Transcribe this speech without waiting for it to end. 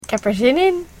Ik heb er zin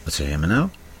in. Wat zeg jij me nou?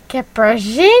 Ik heb er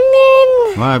zin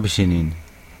in. Waar heb je zin in?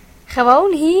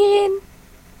 Gewoon hierin.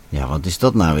 Ja, wat is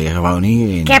dat nou weer? Gewoon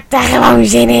hierin. Ik heb daar gewoon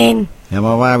zin in. Ja,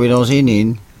 maar waar heb je dan zin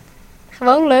in?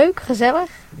 Gewoon leuk, gezellig.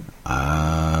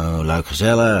 Oh, leuk,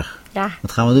 gezellig. Ja.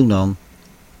 Wat gaan we doen dan?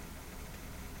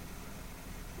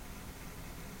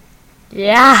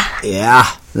 Ja. Ja,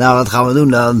 nou wat gaan we doen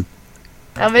dan?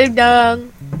 Gaan we dan.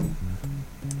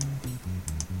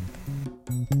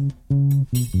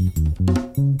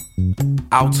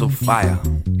 Out of fire.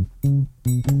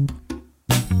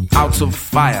 Out of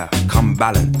fire come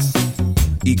balance,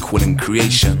 equal in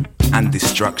creation and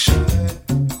destruction.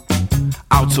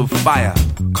 Out of fire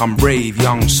come brave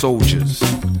young soldiers,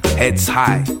 heads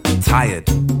high, tired,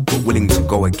 but willing to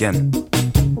go again.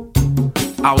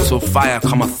 Out of fire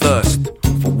come a thirst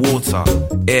for water,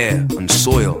 air and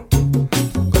soil.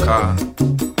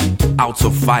 Out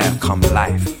of fire come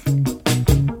life.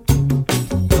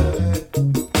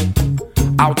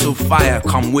 Out of fire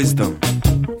come wisdom.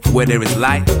 For where there is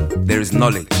light, there is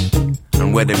knowledge.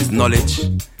 And where there is knowledge,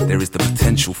 there is the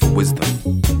potential for wisdom.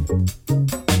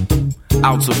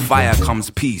 Out of fire comes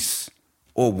peace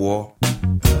or war,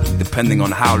 depending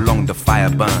on how long the fire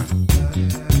burns.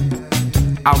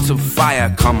 Out of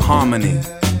fire come harmony,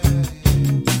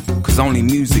 cause only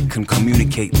music can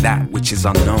communicate that which is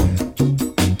unknown.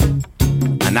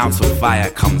 And out of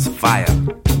fire comes fire.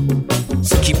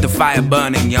 So keep the fire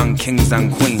burning, young kings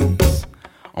and queens,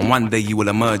 and one day you will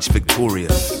emerge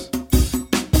victorious.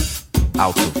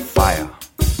 Out of fire.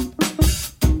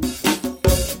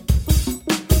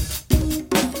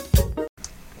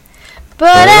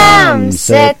 But I'm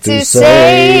sad to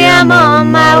say I'm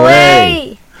on my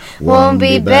way. Won't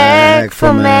be back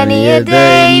for many a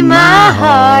day. My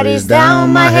heart is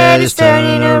down, my head is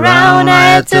turning around.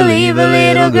 I had to leave a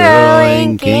little girl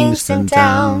in Kingston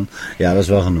Town. Ja, dat is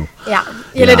wel genoeg. Ja,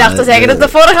 jullie dachten zeker dat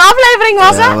het de vorige aflevering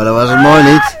was, hè? Ja, maar dat was het mooi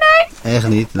niet. Nee. Echt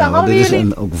niet. Daar Nou, want hadden dit is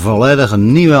jullie. ook volledig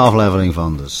een nieuwe aflevering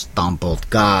van de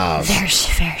Stampodcast. Vers.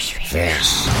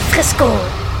 Fresco.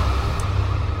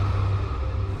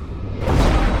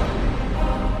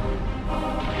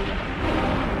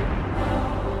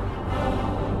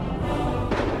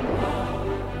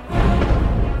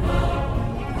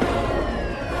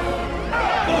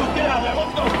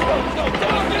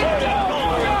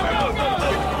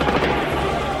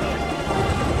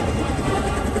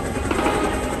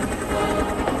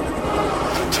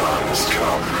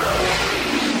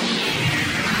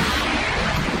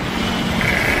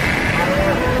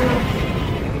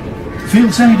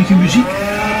 Veelzijdige muziek,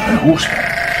 een hoorspel,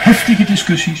 heftige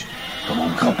discussies,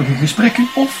 gewoon grappige gesprekken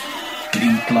of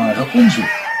klinkklare onzin.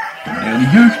 De moderne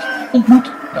jeugd ontmoet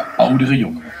de oudere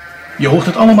jongeren. Je hoort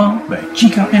het allemaal bij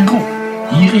Chica en Rob.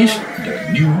 Hier is de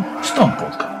nieuwe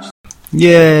Stampodcast.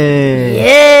 Yay!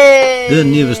 Yay! De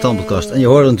nieuwe Stampodcast. En je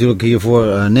hoorde natuurlijk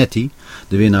hiervoor Nettie,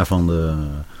 de winnaar van de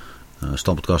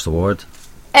Stampodcast Award.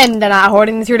 En daarna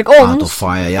hoorde je natuurlijk Out ons. of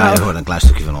Fire. Ja, je hoorde een klein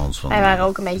stukje van ons. Van Wij waren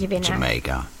ook een beetje winnaar.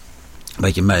 Jamaica. Een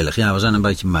beetje melig. Ja, we zijn een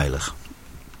beetje melig.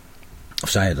 Of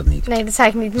zei je dat niet? Nee, dat zei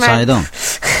ik niet. Wat Maar zei je dan?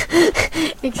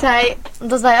 ik zei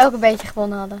dat wij ook een beetje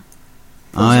gewonnen hadden.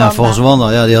 Ah ja, volgens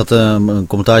Wanda. Ja, die had een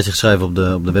commentaartje geschreven op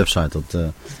de website. Dat,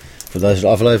 voor deze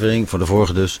aflevering, voor de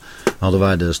vorige dus, hadden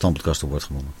wij de Stampodcast Award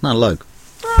gewonnen. Nou, leuk.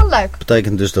 Ah, leuk.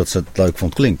 Betekent dus dat ze het leuk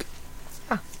vond klinken.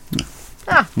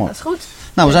 Ja, Mooi. dat is goed.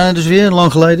 Nou, we zijn er dus weer,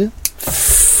 lang geleden.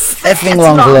 Effing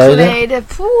Lang lang geleden.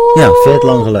 Poeh. Ja, vet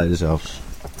lang geleden zelfs.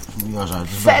 Ja, zo, het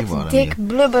is een beetje Vet, warm dik,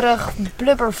 blubberig,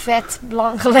 blubbervet,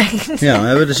 lang geleden. hier. Ja,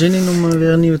 hebben we er zin in om weer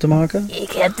een nieuwe te maken?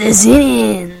 Ik heb er zin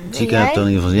in. Ik heb dan in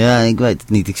ieder geval, ja, ik weet het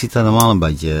niet. Ik zit daar normaal een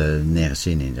beetje nergens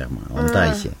zin in, zeg maar. Al een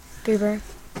tijdje. Puber.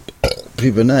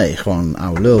 Puber, nee, gewoon een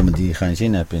oude lul met die je geen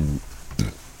zin hebt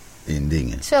in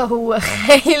dingen. Zo,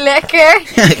 heel lekker.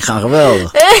 Ja, ik ga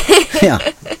geweldig. Ja.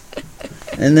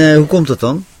 En hoe komt dat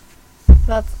dan?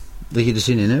 Wat? Dat je er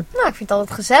zin in hebt? Nou, ik vind het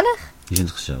altijd gezellig. Je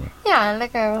vindt het gezellig. Ja,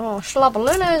 lekker slappe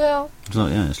lullen en zo. Zo,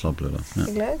 ja, slap lullen. Ja. Vind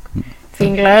ik leuk.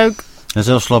 Vind ik leuk. En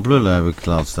zelfs slap lullen heb ik de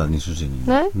laatste tijd niet zo zin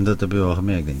in. Nee? Dat heb je wel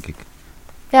gemerkt, denk ik.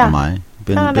 Ja. Voor mij. Ik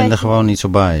ben beetje. er gewoon niet zo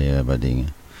bij dingen.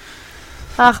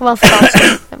 Ah, gewoon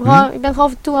vakantie. Ik ben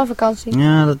gewoon toe aan vakantie.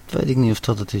 Ja, dat weet ik niet of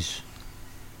dat het is.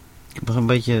 Ik heb nog een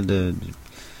beetje de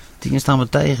dingen staan me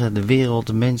tegen. De wereld,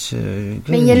 de mensen. Ik weet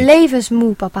Ben het je niet.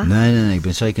 levensmoe, papa? Nee, ik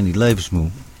ben zeker niet levensmoe.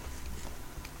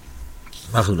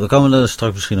 Maar goed, daar komen we er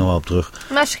straks misschien nog wel op terug.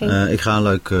 Misschien. Ik ga een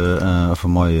leuk of een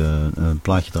mooi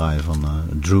plaatje draaien van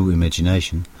Drew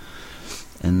Imagination.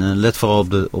 En let vooral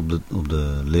op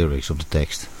de lyrics, op de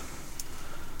tekst.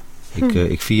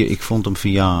 Ik vond hem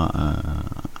via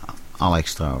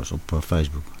Alex trouwens op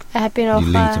Facebook. Heb je nog... Die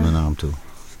linkte me naar hem toe.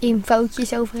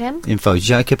 Infootjes over hem. Infootjes.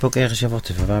 Ja, ik heb ook ergens... Ja, wacht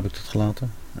even. Waar heb ik dat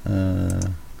gelaten?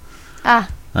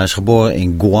 Hij is geboren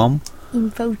in Guam.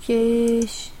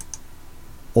 Infootjes.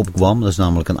 Op Guam. Dat is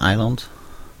namelijk een eiland.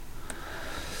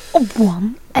 Op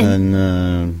Guam. En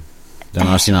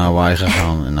daarna is hij naar Hawaii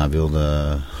gegaan. En hij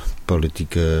wilde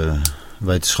politieke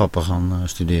wetenschappen gaan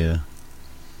studeren.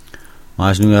 Maar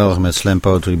hij is nu heel erg met slam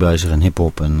poetry bezig en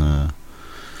hiphop. En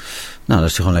daar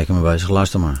is hij gewoon lekker mee bezig.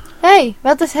 Luister maar. Hey,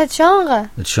 wat is het genre?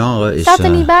 Het genre is... Staat er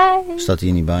niet bij? Staat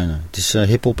hier niet bij, nee. Het is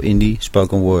hiphop, indie,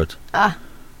 spoken word.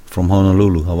 From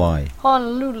Honolulu, Hawaii.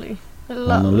 Honolulu.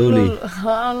 Honolulu.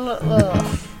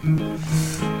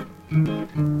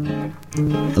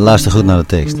 Luister goed naar de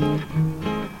tekst.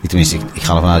 Tenminste, ik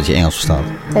ga ervan uit dat je Engels verstaat.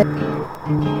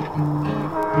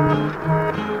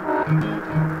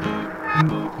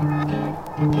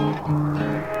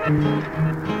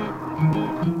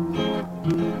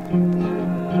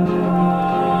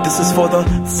 This is for the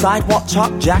sidewalk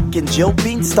chalk Jack and Jill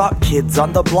Beanstalk kids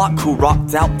on the block who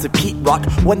rocked out to Pete Rock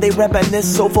when they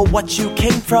reminisce over what you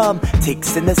came from. Take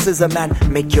cynicism and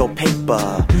make your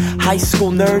paper. High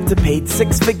school nerd to paid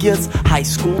 6 figures. High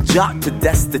school jock to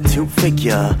destitute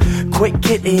figure. Quit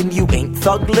kidding, you ain't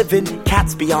thug living.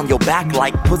 Cats be on your back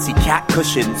like pussycat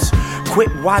cushions. Quit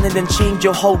whining and change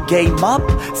your whole game up.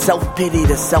 Self-pity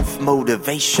to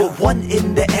self-motivation. Put 1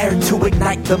 in the air to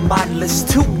ignite the mindless.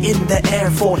 2 in the air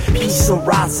for peace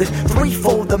arising. 3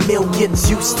 for the millions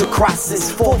used to crisis.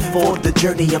 4 for the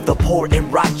journey of the poor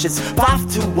and righteous.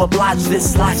 5 to oblige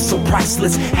this life so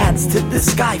priceless. Hands to the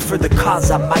sky for the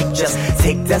cause I might just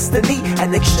take destiny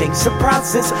and exchange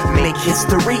surprises. Make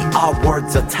history, our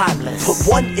words are timeless. Put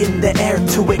 1 in the air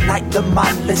to ignite the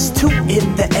mindless. 2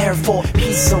 in the air for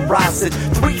peace arising.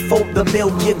 3 for the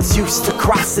millions used to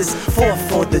crisis. 4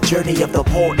 for the journey of the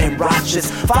poor and righteous.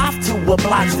 5 to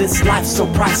oblige this life so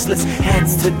priceless.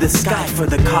 Hands to the sky for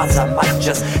the cause I might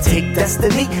just take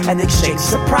destiny and exchange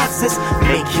surprises.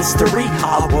 Make history,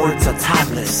 our words are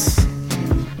timeless.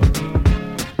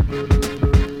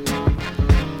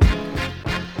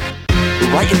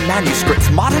 Writing manuscripts,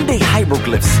 modern day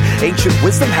hieroglyphs. Ancient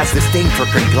wisdom has disdain for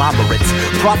conglomerates.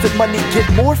 Profit money, get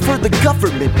more for the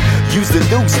government. Use the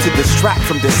news to distract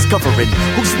from discovering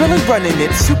who's really running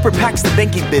it. Super PACs the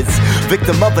banking biz.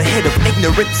 Victim of a hit of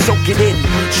ignorance, soak it in.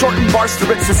 Shorten bars to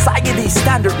rid society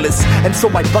standardless. And so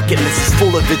my bucket list is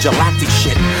full of vigilante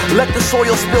shit. Let the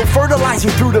soil spill, fertilize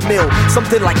you through the mill.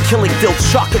 Something like killing filth,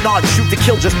 shock and on, shoot to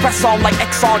kill. Just press on like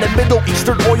Exxon and Middle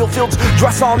Eastern oil fields.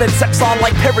 Dress on and sex on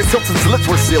like Paris Hilton's lips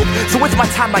were sealed. So it's my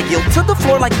time I yield to the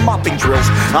floor like mopping drills.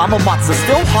 I'm a monster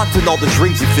still haunting all the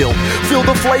dreams you feel. Feel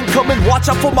the flame coming, watch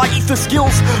out for my ether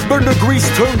skills. Burn the grease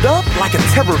turned up like a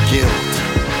terror guild.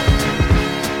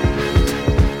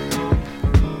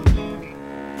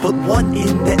 Put 1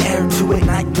 in the air to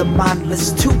ignite the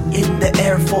mindless. 2 in the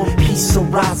air for peace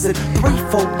arising. 3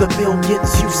 for the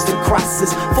millions used to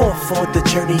crisis. 4 for the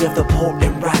journey of the poor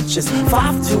and righteous.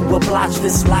 5 to oblige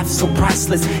this life so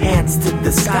priceless. Hands to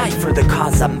the sky for the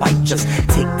cause I might just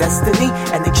take destiny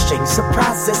and exchange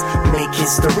surprises. Make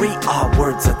history, our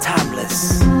words are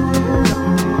timeless.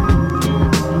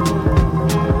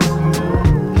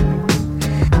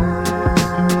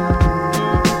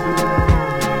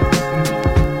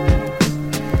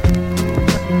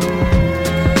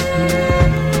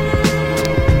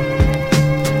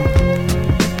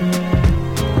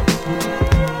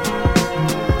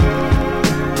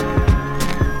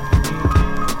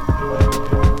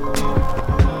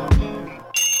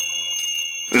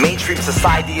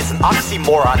 Society is an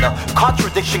oxymoron, a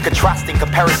contradiction contrasting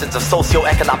comparisons of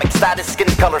socioeconomic status, skin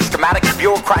color, schematics,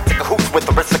 bureaucratic cahoots with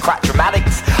aristocrat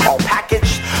dramatics, all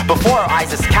packaged. Before our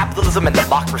eyes is capitalism and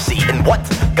democracy. In what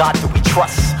God do we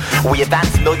trust? We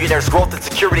advance millionaires' growth and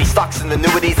security, stocks and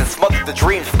annuities, and smother the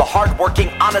dreams of the hard-working,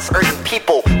 honest-earning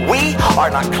people. We are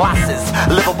not classes.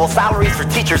 Livable salaries for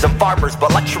teachers and farmers,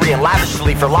 but luxury and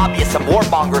lavishly for lobbyists and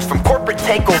warmongers. From corporate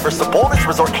takeovers to bonus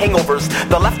resort hangovers,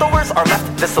 the leftovers are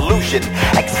left disillusioned.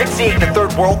 Asphyxiate the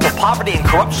third world till poverty and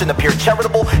corruption appear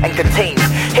charitable and contained.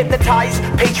 Hypnotize,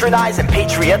 patronize, and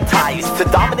patriotize to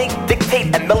dominate,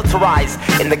 dictate, and militarize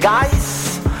in the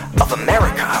guise of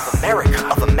America, of America,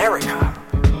 of America.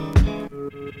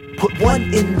 Put 1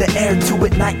 in the air to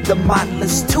ignite the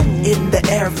mindless. 2 in the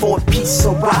air for peace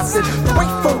arising. 3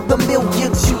 for the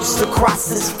millions used to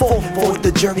crisis. 4 for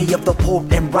the journey of the poor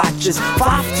and righteous.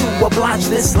 5 to oblige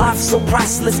this life so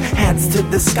priceless. Hands to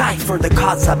the sky for the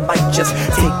cause I might just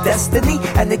take destiny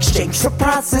and exchange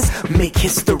surprises. Make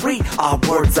history, our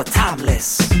words are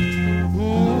timeless.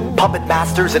 Puppet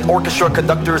masters and orchestra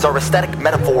conductors are aesthetic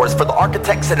metaphors for the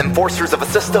architects and enforcers of a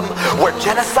system where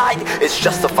genocide is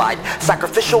justified.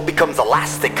 Sacrificial becomes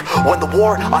elastic when the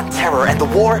war on terror and the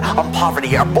war on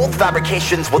poverty are both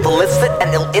fabrications with illicit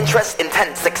and ill interest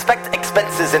intents. Expect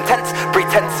expenses intense,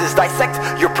 pretenses dissect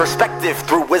your perspective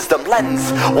through wisdom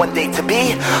lens. One day to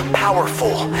be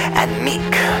powerful and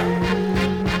meek.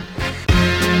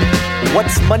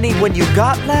 What's money when you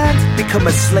got land? Become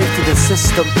a slave to the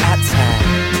system at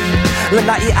hand.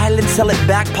 Lanai Island, sell it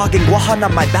back. Pogging Guahan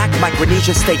on my back,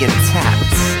 Micronesia stay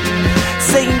intact.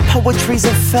 Saying poetry's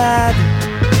a fad,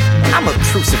 I'm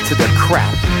obtrusive to the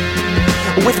crap.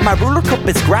 With my ruler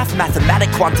compass graph,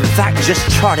 mathematic quantum fact, just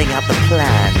charting out the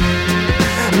plan.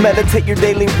 Meditate your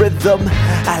daily rhythm,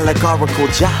 allegorical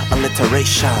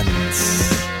alliterations.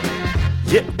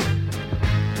 Yeah.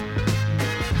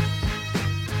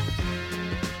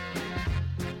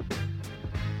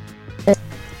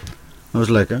 Dat was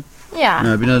lekker. Ja. Nou,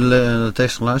 heb je naar de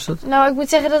tekst geluisterd? Nou, ik moet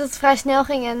zeggen dat het vrij snel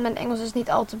ging en mijn Engels is niet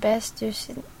al te best, dus...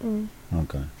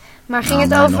 Oké. Maar ging het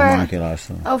nog maar een keer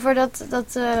luisteren. over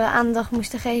dat we aandacht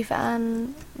moesten geven aan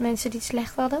mensen die het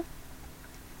slecht hadden?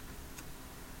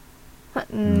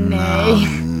 Nee.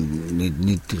 Nou,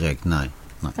 niet direct, nee.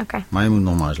 Oké. Maar je moet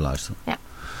nog maar eens luisteren. Ja.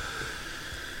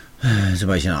 Het is een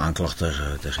beetje een aanklacht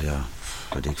tegen ja,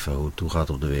 weet ik veel hoe het toe gaat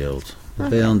op de wereld. Wat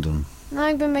ben je aan het doen? Nou,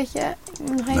 ik ben een beetje...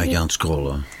 Een beetje aan het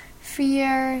scrollen.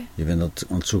 4... Je bent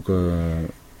aan het zoeken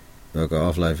welke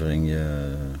aflevering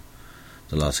je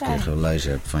de laatste keer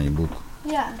gelezen hebt van je boek.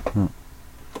 Ja.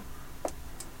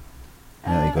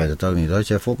 Ja, ik weet het ook niet. Had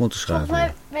jij voor moeten schrijven?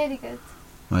 Volgens mij weet ik het.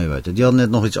 Maar je weet het. Die had net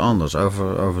nog iets anders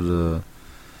over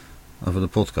de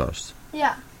podcast.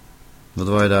 Ja. Wat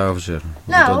wil je daarover zeggen?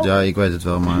 Nou. Ja, ik weet het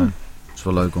wel, maar het is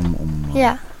wel leuk om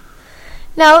Ja.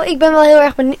 Nou, ik ben wel heel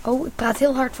erg benieuwd... Oh, ik praat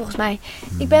heel hard volgens mij.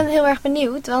 Ik ben heel erg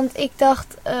benieuwd, want ik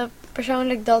dacht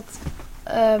persoonlijk dat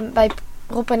wij,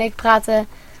 Rob en ik, praten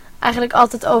eigenlijk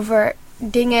altijd over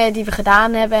dingen die we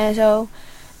gedaan hebben en zo.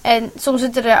 En soms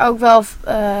zitten er ook wel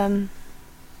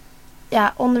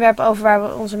onderwerpen over waar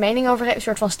we onze mening over hebben, een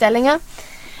soort van stellingen.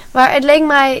 Maar het leek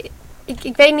mij...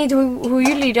 Ik weet niet hoe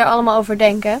jullie er allemaal over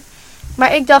denken.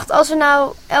 Maar ik dacht, als we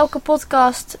nou elke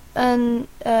podcast een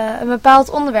bepaald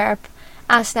onderwerp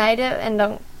aansnijden. En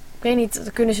dan, ik weet niet,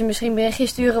 dan kunnen ze misschien berichtjes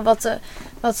sturen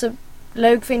wat ze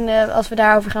leuk vinden als we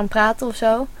daarover gaan praten of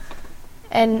zo.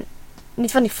 En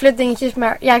niet van die flutdingetjes,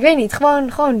 maar ja, ik weet niet.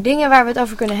 Gewoon dingen waar we het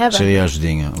over kunnen hebben. Serieuze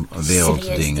dingen,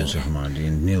 werelddingen, zeg maar, die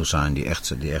in het nieuws zijn, die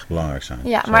echt belangrijk zijn.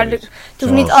 Ja, maar het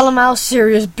hoeft niet allemaal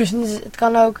serious business. Het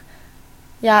kan ook,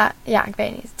 ja, ik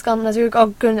weet niet. Het kan natuurlijk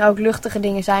kunnen ook luchtige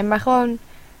dingen zijn, maar gewoon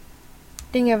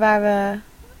dingen waar we,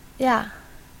 ja,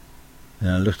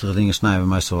 luchtige dingen snijden we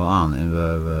meestal wel aan. En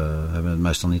we hebben het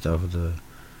meestal niet over de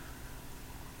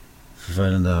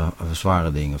vervelende,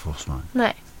 zware dingen, volgens mij.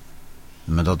 Nee.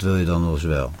 Maar dat wil je dan dus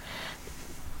wel?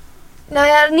 Nou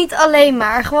ja, niet alleen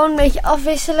maar. Gewoon een beetje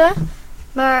afwisselen.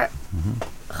 Maar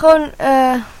gewoon,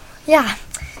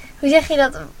 hoe zeg je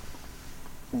dat?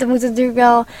 Er moet natuurlijk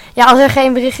wel... Ja, als er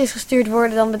geen berichtjes gestuurd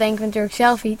worden, dan bedenken we natuurlijk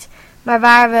zelf iets. Maar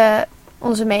waar we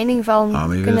onze mening van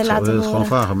kunnen laten horen. Je wil het gewoon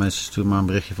vragen. Mensen sturen maar een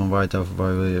berichtje van waar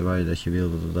je dat je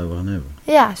wil dat we het over gaan hebben.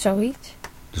 Ja, zoiets.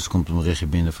 Dus er komt een berichtje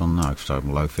binnen van... Nou, ik zou het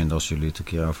me leuk vinden als jullie het een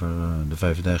keer over de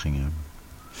VVD gingen hebben.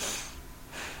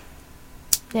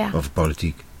 Ja. Over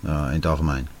politiek, in het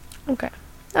algemeen. Oké.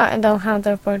 Nou, en dan gaan we het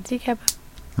over politiek hebben.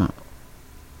 Ja.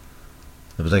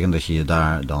 Dat betekent dat je je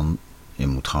daar dan in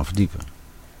moet gaan verdiepen.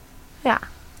 Ja.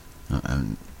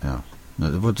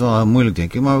 Nou, dat wordt wel heel moeilijk,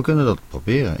 denk ik, maar we kunnen dat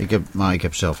proberen. Ik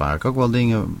heb zelf eigenlijk ook wel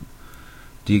dingen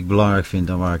die ik belangrijk vind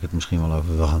en waar ik het misschien wel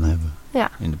over wil gaan hebben. Ja.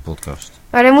 In de podcast.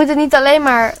 Maar dan moet het niet alleen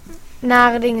maar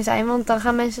nare dingen zijn, want dan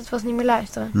gaan mensen het vast niet meer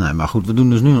luisteren. Nee, maar goed, we doen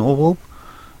dus nu een oproep.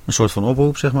 Een soort van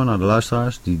oproep, zeg maar, naar de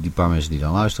luisteraars. Die paar mensen die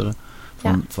dan luisteren.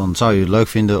 Van zou je het leuk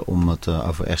vinden om het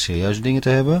over echt serieuze dingen te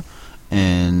hebben?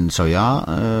 En zo ja,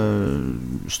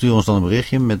 stuur ons dan een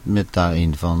berichtje met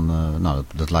daarin van...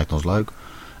 dat lijkt ons leuk.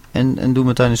 En doe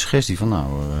meteen een suggestie van...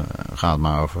 ga het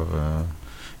maar over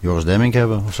Joris Demmink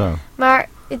hebben of zo. Maar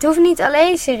het hoeft niet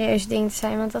alleen serieuze dingen te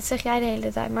zijn. Want dat zeg jij de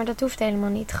hele tijd. Maar dat hoeft helemaal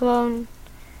niet. Gewoon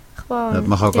het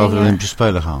mag ook dingen. over de Olympische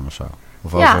Spelen gaan of zo.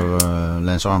 Of over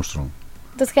Lance Armstrong.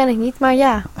 Dat ken ik niet, maar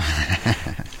ja.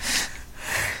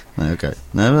 Nee, oké.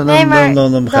 Nee, dan begrijpen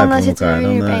we elkaar. Dan zitten we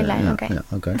weer op één lijn. Ja,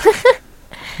 oké.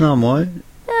 Nou, mooi.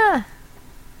 Ja.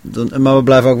 Maar we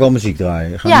blijven ook wel muziek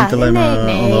draaien. Gaan niet alleen maar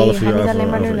anderhalf uur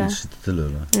over iets zitten te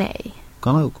lullen. Nee.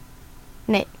 Kan ook.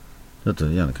 Nee. Dan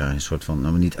krijg je een soort van...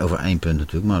 Nou, niet over één punt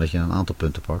natuurlijk, maar dat je een aantal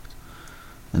punten pakt.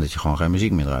 En dat je gewoon geen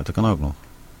muziek meer draait. Dat kan ook nog.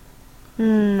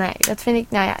 Nee, dat vind ik...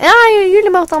 Nou ja, jullie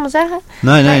mogen het allemaal zeggen.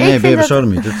 Nee, ben je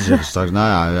besodemiet. Dat is even straks.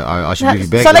 Nou ja, als je jullie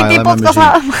bek... Zal ik die podcast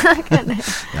maken? Nee.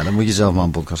 Ja, dan moet je zelf maar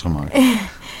een podcast gaan maken.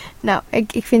 Nou,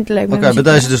 ik vind het leuk. Oké, bij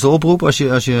deze dus de oproep. Als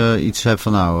je iets hebt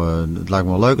van het lijkt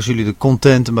me wel leuk als jullie de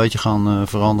content een beetje gaan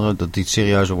veranderen. Dat het iets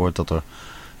serieuzer wordt, dat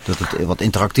het wat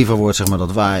interactiever wordt, zeg maar.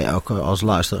 Dat wij ook als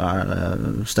luisteraar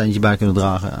een steentje bij kunnen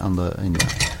dragen aan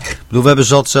Ik bedoel, we hebben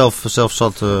zelf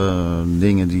zat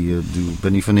dingen ik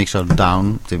ben niet voor niks zo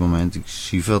down op dit moment. Ik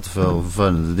zie veel te veel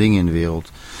vervelende dingen in de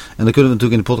wereld. En daar kunnen we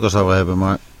natuurlijk in de podcast over hebben,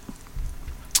 maar...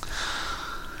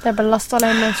 Daar belasten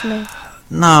alleen mensen mee.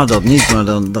 Nou, dat niet, maar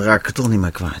dan raak ik het toch niet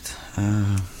meer kwijt.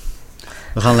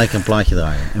 We gaan lekker een plaatje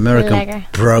draaien. American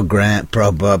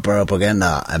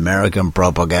Propaganda. American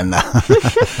Propaganda.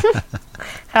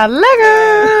 Gaat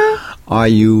lekker!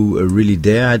 Are You Really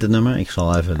There heet het nummer. Ik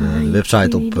zal even de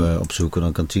website opzoeken.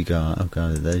 Dan kan Chica...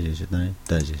 deze is het. Nee,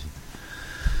 deze is het.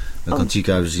 Dan kan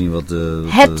Chica even zien wat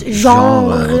het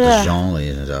genre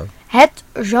is en zo. Het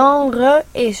genre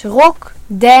is rock,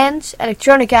 dance,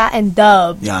 electronica en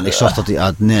dub. Ja, en ik zag dat hij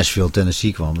uit Nashville,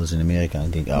 Tennessee kwam. Dat is in Amerika. En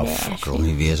ik denk, fuck, toch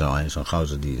niet weer zo'n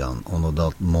gozer die dan onder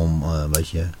dat mom,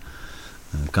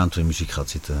 country muziek gaat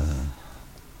zitten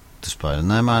te spelen.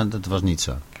 Nee, maar dat was niet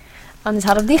zo. Anders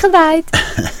had het niet gedraaid.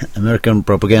 American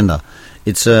Propaganda.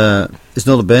 It's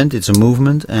not a band, it's a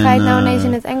movement. Ga je het nou ineens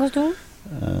in het Engels doen?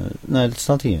 Nee, dat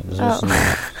staat hier.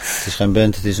 Het is geen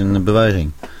band, het is een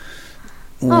beweging.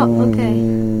 Oké.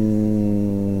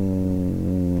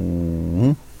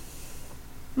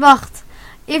 Wacht.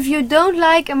 If you don't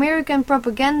like American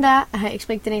propaganda... ik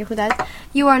spreek het in één goed uit.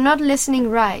 You are not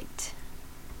listening right.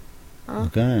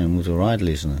 Oké, we moeten right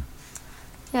listenen.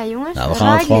 Ja, jongens. Nou, we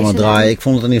gaan het gewoon maar draaien. Ik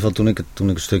vond het in ieder geval, toen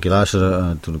ik een stukje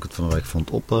luisterde... toen ik het van de week vond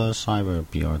op Cyber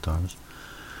PR trouwens.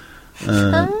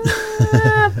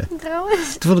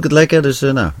 Trouwens. Toen vond ik het lekker, dus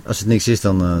als het niks is,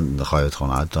 dan ga je het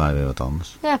gewoon uitdraaien, weer wat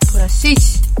anders. Ja,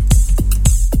 precies.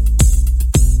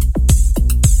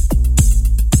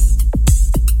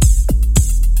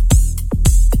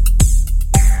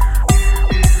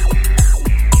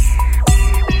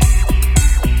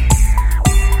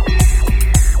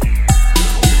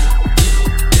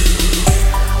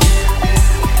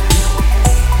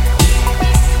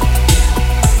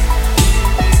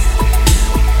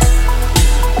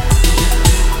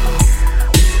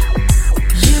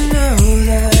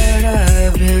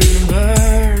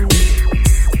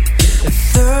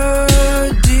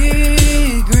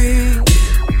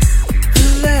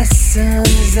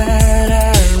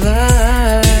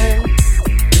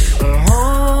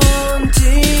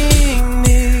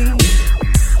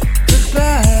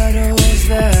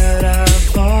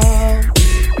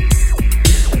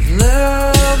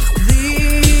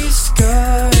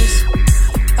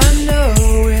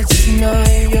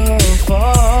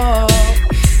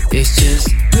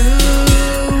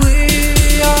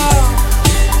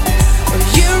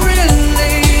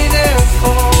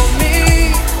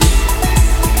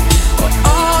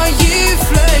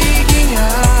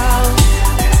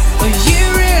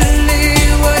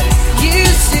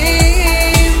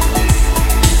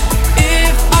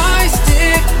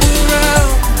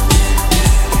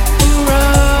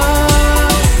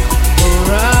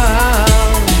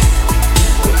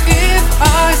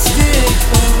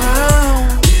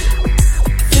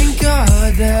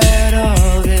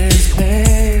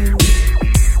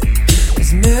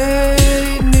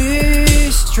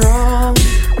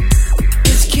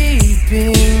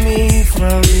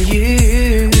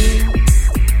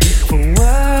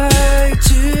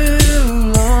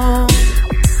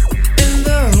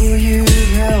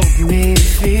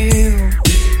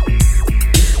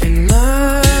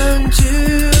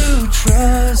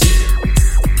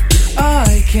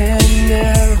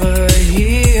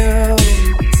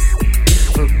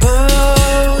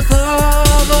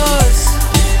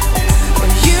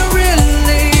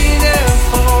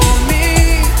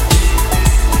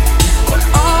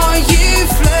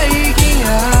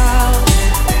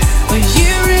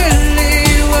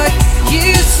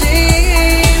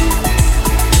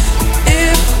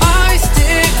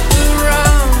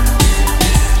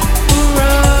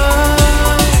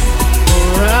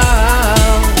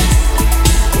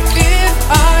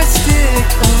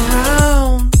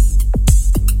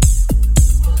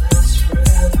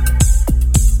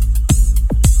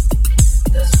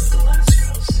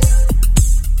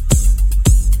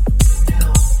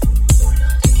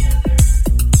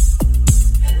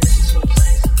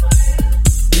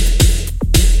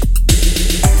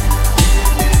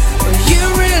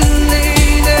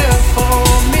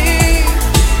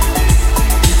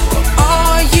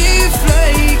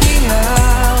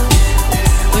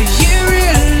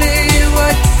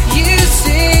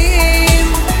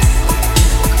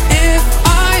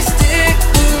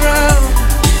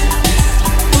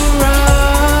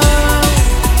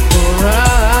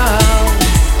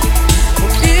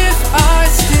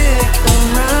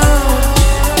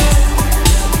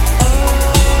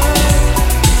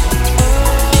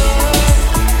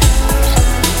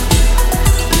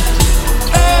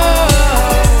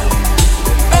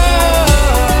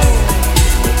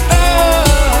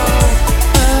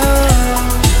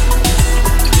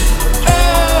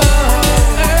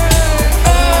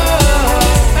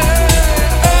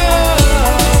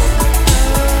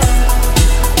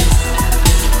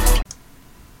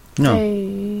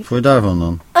 vond je daarvan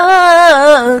dan?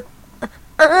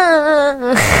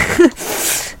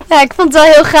 Ja, ik vond het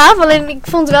wel heel gaaf. Alleen ik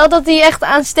vond wel dat hij echt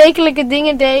aanstekelijke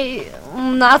dingen deed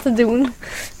om na te doen.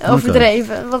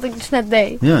 Overdreven. Wat ik dus net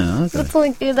deed. Ja, oké. Dat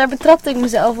vond ik, daar betrapte ik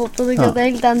mezelf op. Dat ik dat de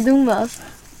hele tijd aan het doen was.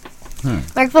 Ja.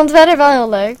 Maar ik vond het verder wel heel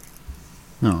leuk.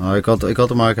 Nou, ik had hem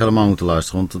eigenlijk helemaal moeten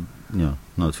luisteren.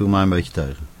 Want het viel mij een beetje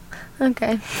tegen.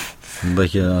 Oké. Een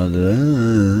beetje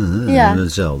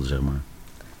hetzelfde, zeg maar.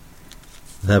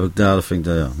 Dat vind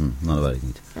ik, dat weet ik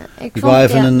niet. Ja, Ik wou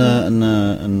even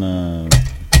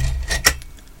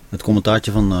het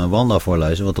commentaartje van Wanda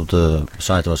voorlezen, wat op de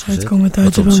site was gezet. Het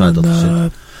commentaartje van Wanda.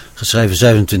 Geschreven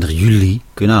 27 juli.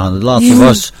 Kun je nagaan. Het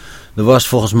laatste was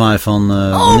volgens mij van,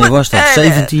 wanneer was dat?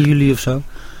 17 juli of zo?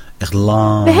 Echt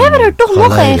lang. We hebben er toch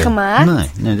nog één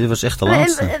gemaakt? Nee, dit was echt de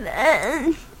laatste. Dit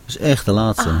is echt de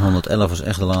laatste. 111 was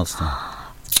echt de laatste.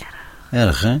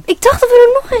 Erg, hè? Ik dacht dat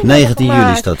we er nog één 19 hadden juli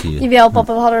gemaakt. staat hier. Jawel,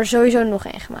 papa, we hadden er sowieso nog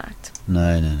één gemaakt.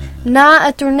 Nee. Na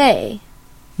het tournee.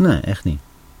 Nee, echt niet.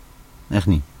 Echt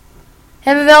niet.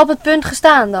 Hebben we wel op het punt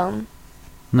gestaan dan?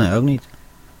 Nee, ook niet.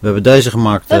 We hebben deze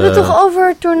gemaakt. We hebben het toch over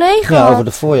het tournee gehad? Ja, over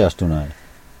de voorjaarstournee.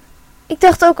 Ik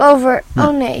dacht ook over...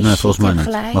 Nee, volgens mij niet.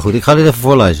 Gelijk. Maar goed, ik ga dit even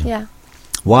voorlezen. Ja.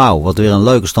 Wauw, wat weer een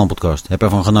leuke stampodcast. Heb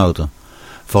ervan genoten.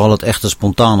 Vooral het echte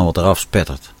spontane wat eraf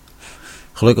spettert.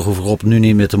 Gelukkig hoef ik Rob nu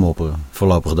niet meer te mopperen.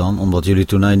 Voorlopig dan, omdat jullie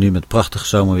tournee nu met prachtige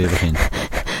zomer weer begint.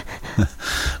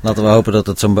 Laten we hopen dat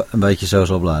het een beetje zo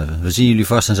zal blijven. We zien jullie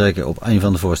vast en zeker op een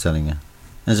van de voorstellingen.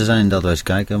 En ze zijn inderdaad wezen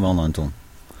kijken, Wanda en Ton.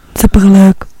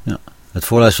 Superleuk. Ja. Het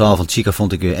voorleesverhaal van Chica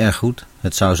vond ik weer erg goed.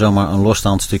 Het zou zomaar een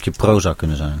losstaand stukje proza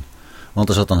kunnen zijn. Want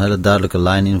er zat een hele duidelijke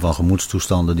lijn in van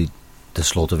gemoedstoestanden die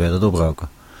tenslotte werden doorbroken.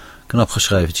 Knap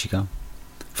geschreven, Chica.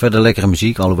 Verder lekkere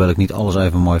muziek, alhoewel ik niet alles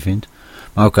even mooi vind.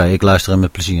 Maar oké, ik luister er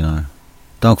met plezier naar.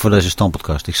 Dank voor deze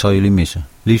stampodcast. Ik zal jullie missen.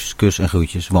 Liefst, kus en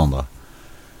groetjes, Wanda.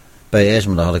 PS,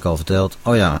 maar dat had ik al verteld.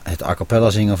 Oh ja, het a cappella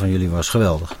zingen van jullie was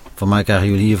geweldig. Van mij krijgen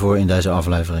jullie hiervoor in deze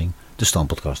aflevering de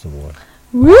stampodcast award.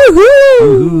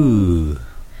 Woehoe!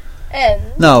 En?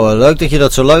 Nou, leuk dat je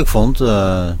dat zo leuk vond.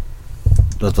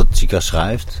 Dat wat Chica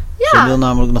schrijft. Ja. Ze wil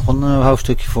namelijk nog een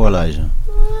hoofdstukje voorlezen.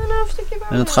 Een hoofdstukje bij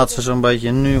En dat gaat ze zo'n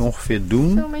beetje nu ongeveer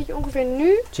doen. Zo'n beetje ongeveer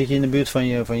nu. Zit je in de buurt van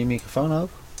je microfoon ook?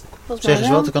 Volgens Zeg mij eens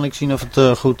wel. wat, dan kan ik zien of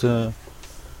het goed...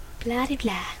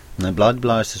 Bladibla. Nee,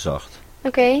 bladibla is te zacht.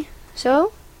 Oké,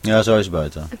 zo? Ja, zo is het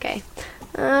buiten. Oké.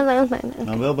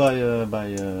 Nou, wel bij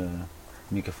je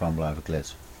microfoon blijven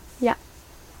kletsen. Ja.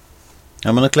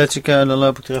 Ja, maar dan klets ik, dan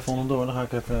loop ik er even onderdoor. Dan ga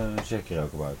ik even een checkje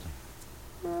roken buiten.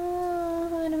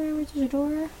 Ga je er weer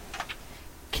tussendoor?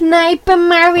 Knijpen maar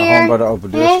Maar gewoon weer. bij de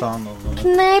open deur Hè? staan. Dan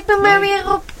Knijpen maar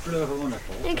weer op. pleur gewoon even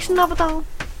op. Ik snap het al.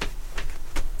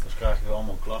 Dus krijg je weer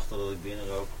allemaal klachten dat ik binnen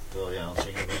rook. Terwijl jij aan het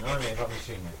zingen bent. Oh nee, ik ga niet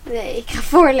zingen. Nee, ik ga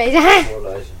voorlezen.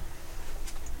 Voorlezen.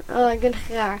 Oh, ik ben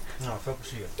raar. Nou, veel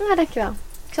plezier. Nou, dankjewel.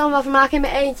 Ik zal hem wel vermaken in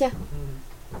mijn eentje.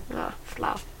 Ah,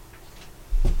 flauw.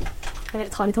 Ik wil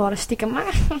het gewoon niet horen, stiekem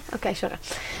maar. Oké, sorry.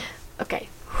 Oké.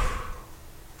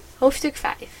 Hoofdstuk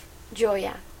 5.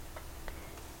 Joya.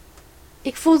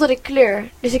 Ik voel dat ik kleur,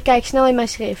 dus ik kijk snel in mijn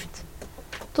schrift.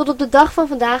 Tot op de dag van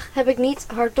vandaag heb ik niet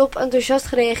hardop enthousiast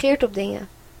gereageerd op dingen.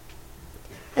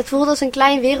 Het voelt als een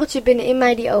klein wereldje binnenin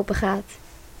mij die opengaat.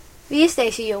 Wie is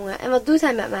deze jongen en wat doet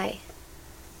hij met mij?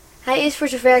 Hij is, voor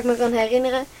zover ik me kan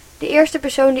herinneren, de eerste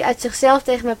persoon die uit zichzelf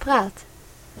tegen me praat.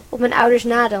 Op mijn ouders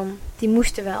na dan, die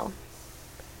moesten wel.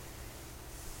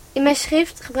 In mijn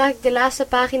schrift gebruik ik de laatste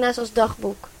pagina's als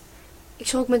dagboek. Ik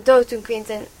schrok me dood toen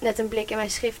Quinten net een blik in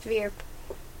mijn schrift wierp.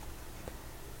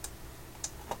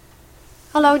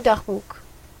 Hallo dagboek.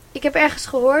 Ik heb ergens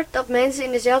gehoord dat mensen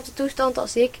in dezelfde toestand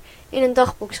als ik in een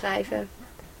dagboek schrijven.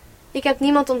 Ik heb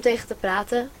niemand om tegen te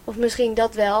praten, of misschien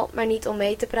dat wel, maar niet om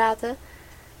mee te praten.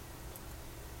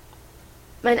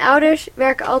 Mijn ouders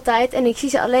werken altijd en ik zie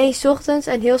ze alleen 's ochtends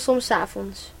en heel soms 's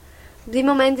avonds. Op die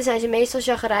momenten zijn ze meestal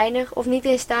chagrijnig of niet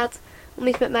in staat om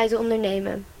iets met mij te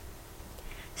ondernemen.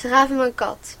 Ze gaven me een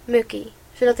kat, Mucky,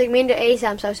 zodat ik minder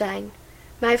eenzaam zou zijn.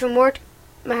 Maar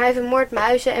hij vermoordt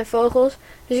muizen en vogels,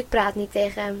 dus ik praat niet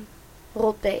tegen hem.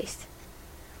 Rotbeest.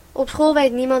 Op school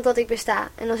weet niemand dat ik besta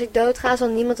en als ik doodga zal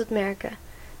niemand het merken.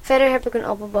 Verder heb ik een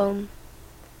appelboom.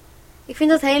 Ik vind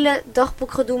dat hele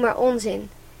dagboekgedoe maar onzin.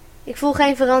 Ik voel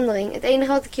geen verandering. Het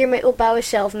enige wat ik hiermee opbouw is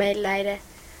zelfmedelijden.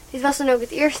 Dit was dan ook het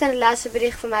eerste en het laatste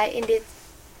bericht van mij in dit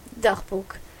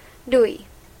dagboek. Doei.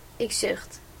 Ik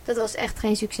zucht. Dat was echt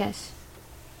geen succes.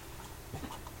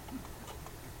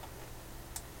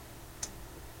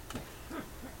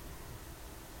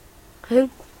 Huh?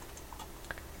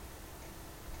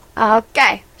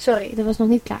 Oké, sorry, dat was nog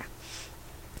niet klaar.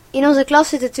 In onze klas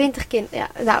zitten 20 kinderen.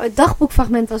 Ja, nou, het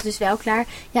dagboekfragment was dus wel klaar.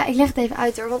 Ja, ik leg het even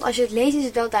uit hoor. Want als je het leest is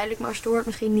het wel duidelijk, maar als je het hoort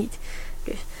misschien niet.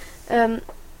 Dus,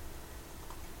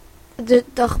 het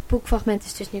dagboekfragment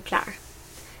is dus nu klaar.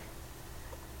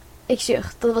 Ik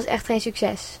zucht, dat was echt geen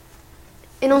succes.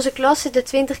 In onze klas zitten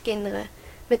 20 kinderen.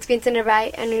 Met Quinten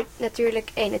erbij en nu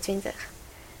natuurlijk 21.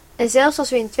 En zelfs als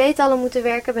we in tweetallen moeten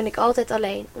werken ben ik altijd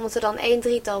alleen. Omdat er dan 1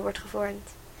 drietal wordt gevormd.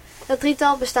 Dat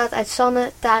drietal bestaat uit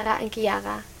Sanne, Tara en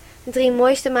Kiara. De 3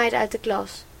 mooiste meiden uit de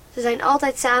klas. Ze zijn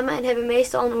altijd samen en hebben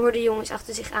meestal een horde jongens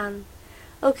achter zich aan.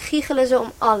 Ook giechelen ze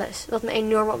om alles, wat me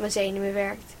enorm op mijn zenuwen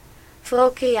werkt.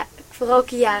 Vooral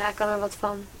Kiara kan er wat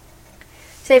van.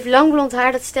 Ze heeft lang blond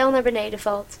haar dat steil naar beneden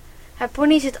valt. Haar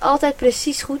pony zit altijd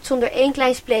precies goed zonder 1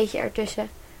 klein spleetje ertussen.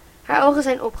 Haar ogen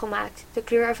zijn opgemaakt, de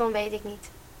kleur ervan weet ik niet.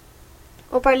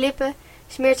 Op haar lippen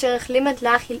smeert ze een glimmend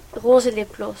laagje roze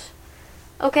lipgloss.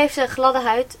 Ook heeft ze een gladde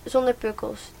huid zonder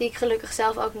pukkels, die ik gelukkig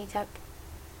zelf ook niet heb.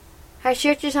 Haar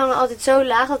shirtjes hangen altijd zo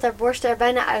laag dat haar borsten er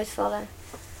bijna uitvallen.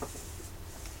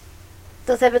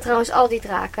 Dat hebben trouwens al die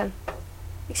draken.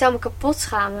 Ik zou me kapot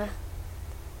schamen.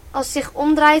 Als ze zich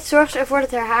omdraait, zorgt ze ervoor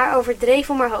dat haar haar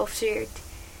overdreven om haar hoofd zuurt.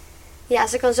 Ja,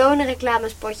 ze kan zo in een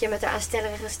reclamespotje met haar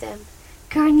aanstellerige stem.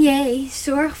 Garnier,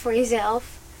 zorg voor jezelf.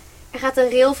 Er gaat een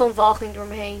ril van walging door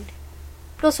me heen.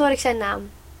 Plots hoor ik zijn naam.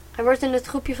 Hij wordt in het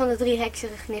groepje van de 3 heksen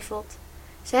gegniffeld.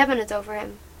 Ze hebben het over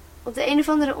hem. Op de een of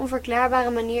andere onverklaarbare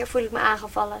manier voel ik me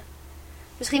aangevallen.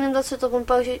 Misschien omdat ze het op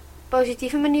een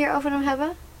positieve manier over hem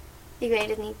hebben? Ik weet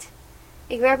het niet.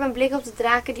 Ik werp een blik op de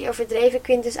draken die overdreven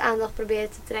Quintens aandacht proberen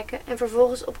te trekken en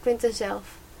vervolgens op Quinten zelf.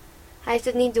 Hij heeft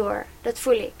het niet door, dat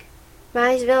voel ik. Maar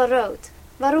hij is wel rood.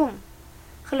 Waarom?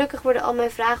 Gelukkig worden al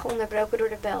mijn vragen onderbroken door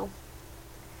de bel.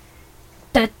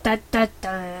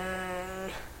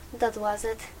 Dat was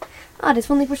het. Ah, dit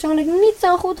vond ik persoonlijk niet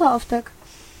zo'n goed hoofdstuk.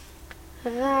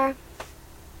 Raar.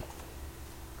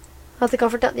 Had ik al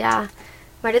verteld? Ja.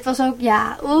 Maar dit was ook,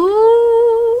 ja.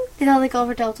 Oeh. Dit had ik al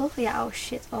verteld, toch? Ja, oh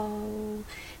shit. Oh.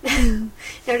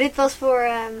 Nou, dit was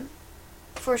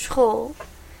voor school.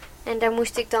 En daar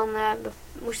moest ik dan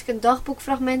een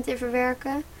dagboekfragment in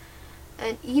verwerken.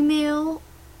 Een e-mail.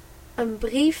 Een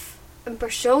brief. Een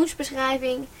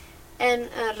persoonsbeschrijving. En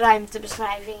een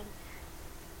ruimtebeschrijving.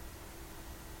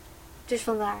 Dus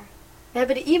vandaar. We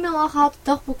hebben de e-mail al gehad, het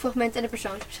dagboekfragment en de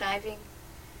persoonsbeschrijving.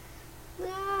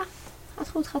 Ja,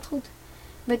 gaat goed.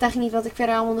 Ik weet eigenlijk niet wat ik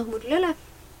verder allemaal nog moet lullen.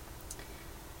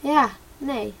 Ja,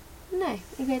 nee,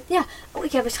 ik weet, ja. Oh,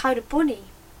 ik heb een schuine pony.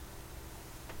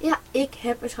 Ja, ik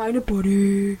heb een schuine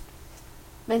pony.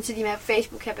 Mensen die mij op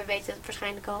Facebook hebben weten het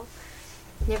waarschijnlijk al.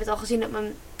 Die hebben het al gezien op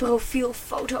mijn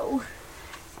profielfoto.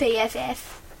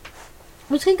 PFF.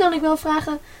 Misschien kan ik wel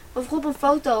vragen of Rob een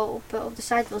foto op de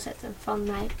site wil zetten van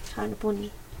mijn schuine pony.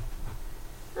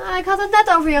 Ah, ik had het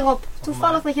net over je, Rob.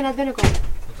 Toevallig dat je net binnenkomt.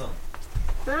 Wat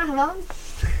dan? Ah, gewoon.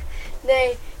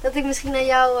 Nee, dat ik misschien aan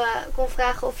jou kon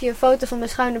vragen of je een foto van mijn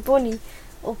schuine pony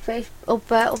op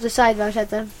de site wou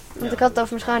zetten. Want ja, ik had het over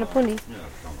mijn schuine pony. Ja, dat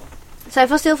kan wel. Er zijn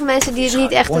vast heel veel mensen die het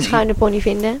niet echt een schuine pony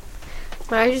vinden.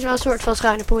 Maar het is wel een soort van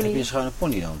schuine pony. Heb je een schuine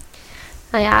pony dan?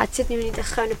 Nou ja, het zit nu niet echt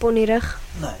schuine ponyrig.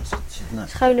 Nee, het zit nee.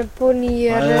 Schuine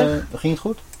ponyrig. Ging het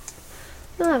goed?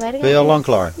 Nou, weet ik ben je al lang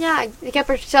klaar? Ja, ik heb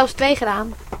er zelfs 2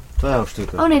 gedaan. 2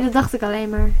 hoofdstukken? Oh nee, dat dacht ik alleen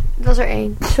maar. Het was er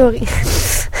 1. Sorry.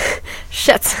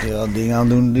 Shit. Je had dingen aan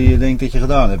doen die je denkt dat je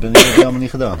gedaan hebt en die heb je helemaal niet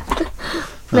gedaan.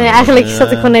 Nee, eigenlijk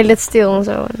zat ik gewoon heel stil en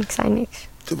zo en ik zei niks.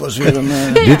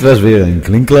 Dit was weer een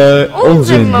klinkklaar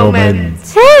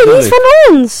onzinmoment. Hé, die is van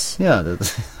ons! Ja,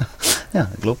 dat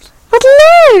klopt. Wat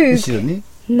leuk! Wist je dat niet?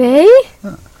 Nee.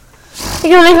 Ja. Ik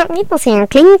wil even niet dat een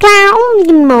klinkklaar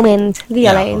onzinmoment. Die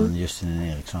alleen. Van Justin en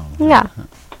Erik samen. Ja.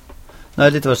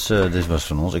 Nou, dit was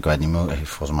van ons. Ik weet niet meer.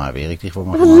 Volgens mij weer ik die voor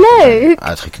me gemaakt. Wat leuk!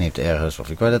 Uitgeknipt ergens. Of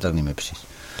ik weet het ook niet meer precies.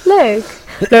 Leuk.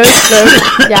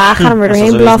 Leuk. Ja, ga er maar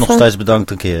doorheen blaffen. Nog steeds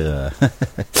bedankt een keer,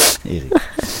 Erik.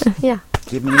 Ja.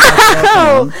 Je hebt me niet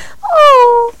afgevraagd,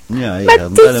 ja, je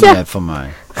hebt een hele map van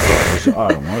mij. Dat is je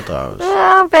arm hoor trouwens.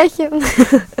 Ja, een beetje.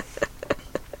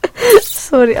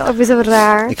 Sorry, ik ben zo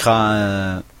raar. Ik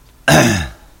ga...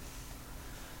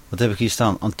 wat heb ik hier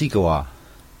staan? Antigua.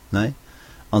 Nee?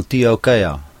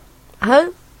 Antioquia. Huh?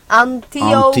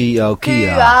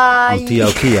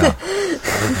 Antioquia.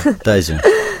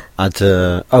 Deze. Uit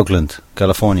Oakland,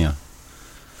 California.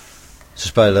 Ze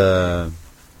spelen...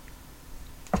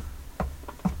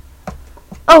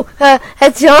 Oh,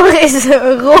 het genre is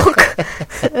rock.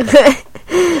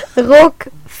 Rock,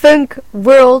 funk,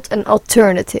 world en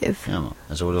alternative. Ja man.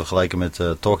 En ze worden vergeleken met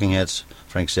Talking Heads,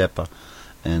 Frank Zappa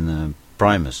en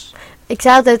Primus. Ik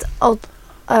zei altijd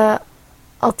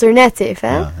alternative,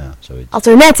 hè? Ja, zoiets.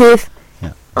 Alternative.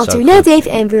 Ja. Antoinette heeft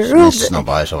en weer Rock. Ik snap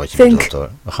hij zo wat je bedoelt hoor.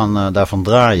 We gaan daarvan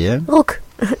draaien. Rock.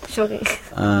 Sorry.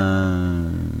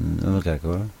 Even kijken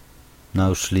hoor.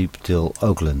 No Sleep Till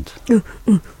Oakland.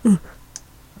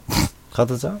 Gaat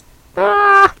het zo?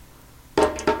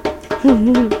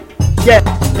 Yeah.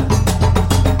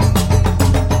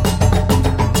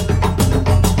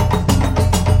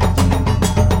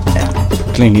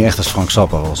 Klinkt niet echt als Frank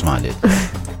Zappa volgens mij dit.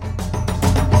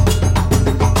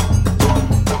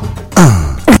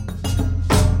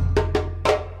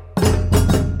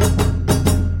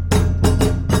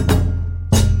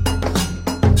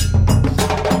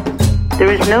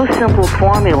 There is no simple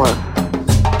formula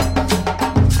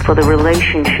for the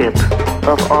relationship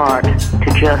of art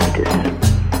to justice.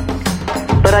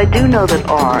 But I do know that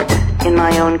art, in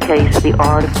my own case the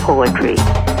art of poetry,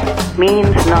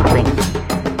 means nothing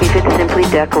if it simply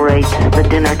decorates the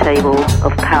dinner table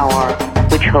of power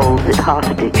which holds it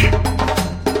hostage.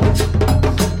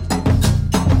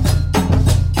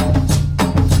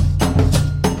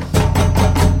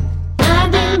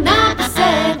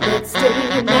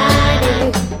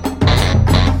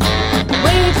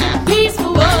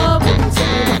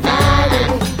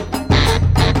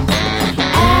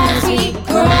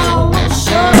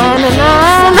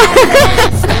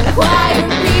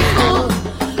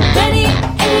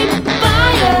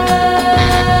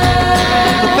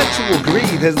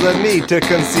 Has led me to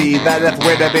concede that if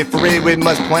we're to be free, we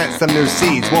must plant some new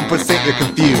seeds. 1% you're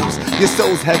confused. Your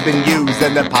souls have been used,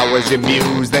 and the power's your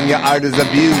muse. Then your art is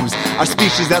abused. Our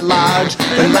species at large,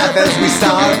 then laugh as we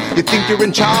starve. You think you're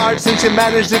in charge since you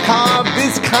managed to carve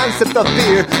this concept of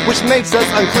fear, which makes us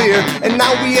unclear. And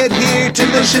now we adhere to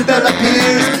the shit that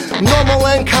appears normal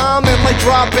and common, like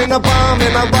dropping a bomb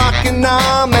in a rockin'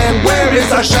 arm. And where is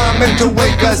our shaman to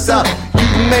wake us up?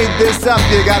 You made this up,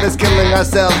 you got us killing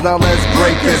ourselves. Now let's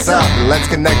break this up. Let's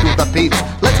connect with the peeps.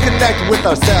 Let's connect with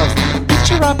ourselves.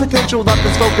 Picture our potential, not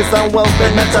just focus on wealth,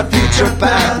 and that's our future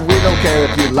path. We don't care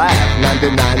if you laugh.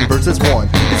 99 versus 1.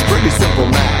 It's pretty simple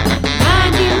math.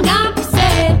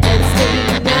 99% and stay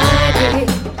united.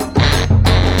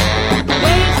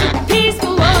 Wage for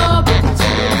peaceful war, but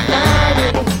continue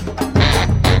fighting.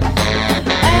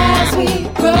 As we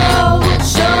grow, we'll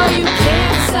show you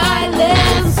can't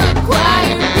silence a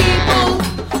quiet people.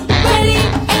 Ready,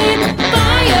 aim,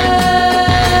 fire.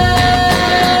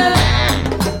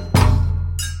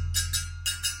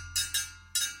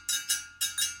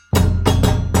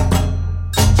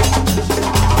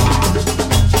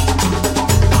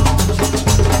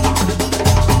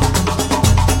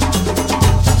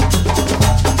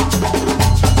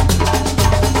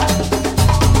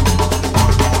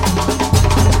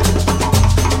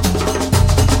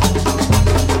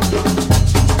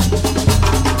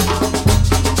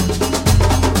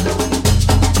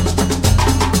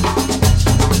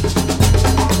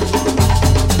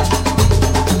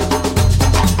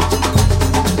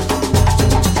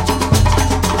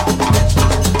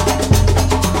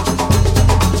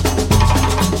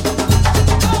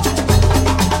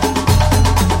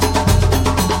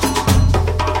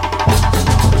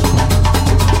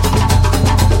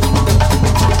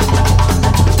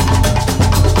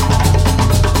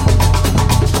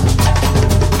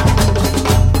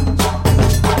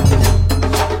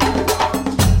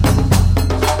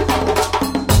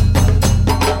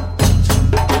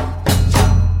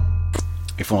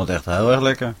 Ik vond het echt heel erg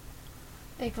lekker.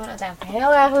 Ik vond het echt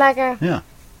heel erg lekker. Ja.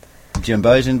 Jam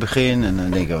Buis in het begin en dan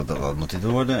denk ik, wat moet dit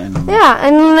worden? En dan ja,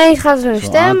 en ineens gaat zo'n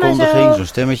stem en zo. Zo'n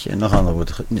stemmetje en dan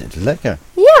wordt het lekker.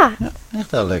 Ja. Ja,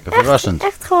 echt heel lekker, verrassend.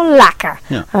 Echt gewoon lekker.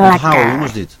 Ja, lekker. Onthouden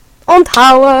jongens dit.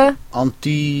 Onthouden.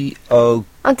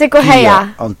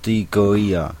 Antioquia.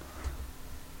 Antioquia.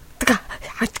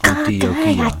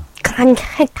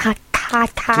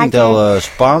 Klinkt wel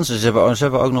Spaans. Ze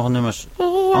hebben ook nog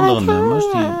andere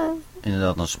nummers die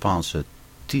inderdaad een Spaanse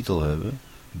titel hebben.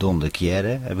 Don de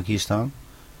Quiere heb ik hier staan.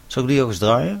 Zal ik die ook eens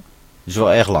draaien? Die is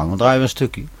wel erg lang, maar draaien we een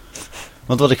stukje.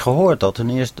 Want wat ik gehoord had, ten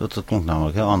eerste, dat klonk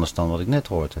namelijk heel anders dan wat ik net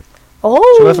gehoord heb. Oh.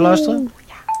 Zullen we even luisteren?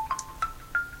 Ja.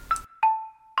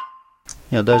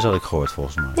 Ja, deze had ik gehoord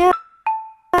volgens mij. Ja.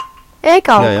 Ik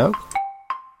ook. Jij ook?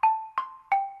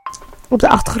 Op de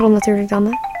achtergrond natuurlijk dan,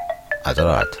 hè?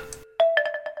 Uiteraard.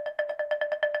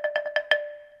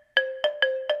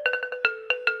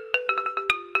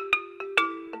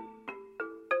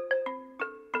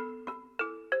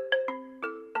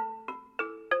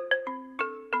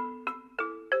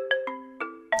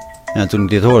 Ja, toen ik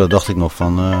dit hoorde, dacht ik nog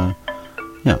van,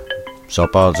 ja,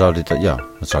 Zappa zou dit, ja,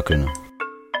 dat zou kunnen.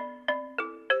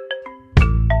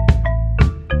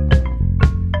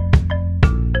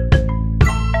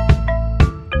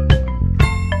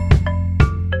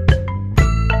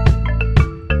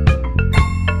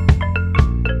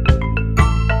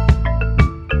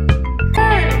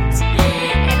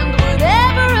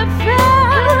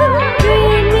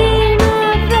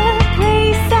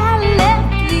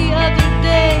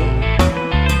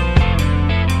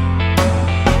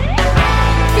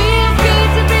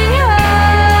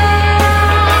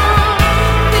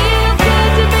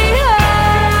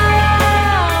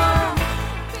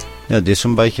 Ja, dit is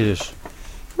een beetje dus.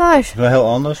 Nice. Wel heel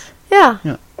anders. Ja.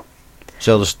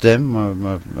 Zelfde stem,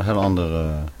 maar heel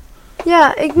andere...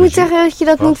 Ja, ik moet Muziek. zeggen dat je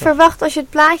dat niet Prachtig. verwacht als je het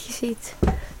plaatje ziet.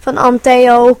 Van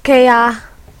Anteo, Kea.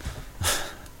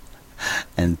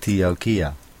 En Tio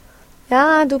Kia.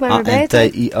 Ja, doe mij maar beter.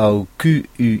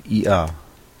 A-N-T-I-O-Q-U-I-A.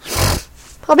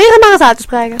 Probeer het maar eens uit te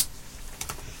spreken.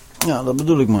 Ja, dat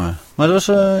bedoel ik maar. Maar dat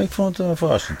was, ik vond het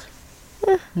verrassend.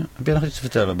 Ja. Heb jij nog iets te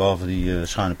vertellen, behalve die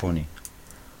schuine pony?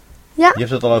 Ja. Je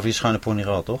hebt het al over je schuine pony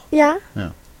gehad, toch? Ja.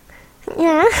 Ja.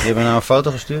 Ja. Die hebben nou een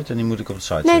foto gestuurd en die moet ik op de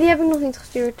site Nee, zetten. die heb ik nog niet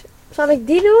gestuurd. Zal ik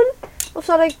die doen? Of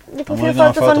zal ik de Dan moet ik nou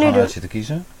een profielfoto van foto nu gaan doen? uit zitten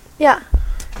kiezen. Ja.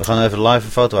 We gaan even live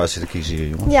een foto uit zitten kiezen hier,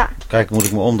 jongens. Ja. Kijk, moet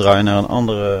ik me omdraaien naar een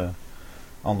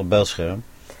ander beeldscherm.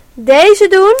 Deze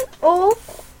doen of...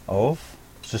 Of,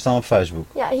 ze staan op Facebook.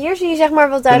 Ja, hier zie je zeg maar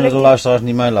wat Kunnen duidelijk... we de luisteraars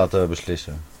niet mee laten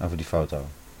beslissen over die foto? Dan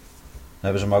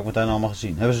hebben ze hem ook meteen allemaal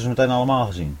gezien. Hebben ze meteen allemaal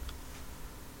gezien?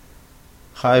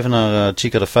 Ga even naar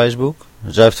Chica de Facebook.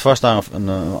 Zij heeft vast daar een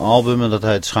album en dat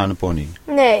heet Schuine Pony.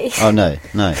 Nee. Oh nee.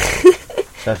 Zij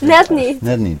heeft Net niet.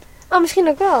 Net niet. Oh, misschien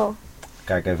ook wel.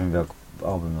 Kijk even in welk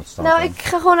album dat staat. Nou, dan. ik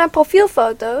ga gewoon naar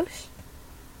profielfoto's.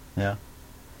 Ja,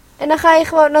 En dan ga je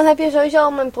gewoon... Dan heb je sowieso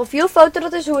al mijn profielfoto.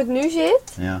 Dat is hoe het nu zit.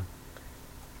 ja.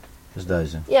 Dat is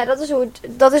deze. Ja,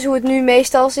 dat is hoe het nu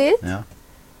meestal zit. Ja.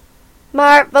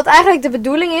 Maar wat eigenlijk de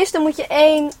bedoeling is, dan moet je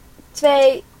 1,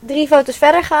 2, 3 foto's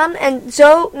verder gaan. En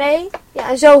zo,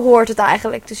 en zo hoort het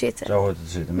eigenlijk te zitten. Zo hoort het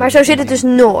te zitten. Maar zo zit het dus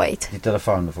nooit. Die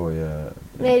telefoon ervoor je.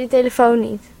 Nee, die telefoon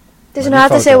niet. Het is Maar een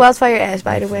die HTC foto- Wildfire S,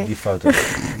 by the way. Die foto.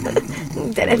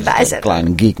 Ik er even bij Een zetten.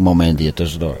 klein geek moment hier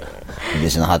tussendoor. Dit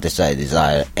is een HTC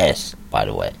Desire S, by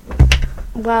the way.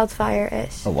 Wildfire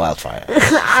S. Een Wildfire.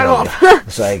 Hou op.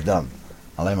 Wat zei ik dan?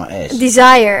 Alleen maar S.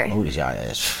 Desire. Oh, Desire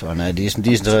S. Oh nee,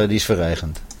 die is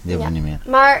verregend. Die hebben we niet meer.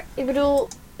 Maar, ik bedoel,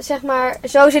 zeg maar,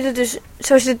 zo zit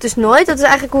het dus nooit. Dat is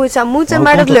eigenlijk hoe het zou moeten, hoe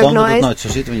maar dat komt het lukt dan dat het nooit. nooit zo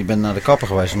zit? Want je bent naar de kapper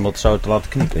geweest om dat zo te laten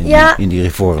knippen in die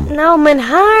reform. Nou, mijn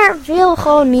haar wil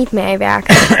gewoon niet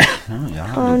meewerken. Ja,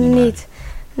 Gewoon niet.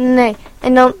 Nee.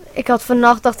 En dan,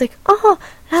 vannacht dacht ik, laat ik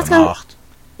een... Vannacht.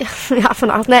 Ja,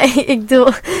 vannacht. Nee,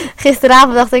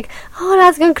 gisteravond dacht ik,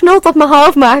 laat ik een knot op mijn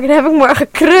hoofd maken. Dan heb ik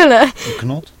morgen krullen. Een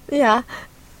knot? Ja.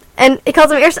 En ik had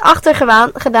hem eerst achter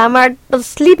gedaan, maar dat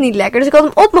sliep niet lekker. Dus ik had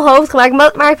hem op mijn hoofd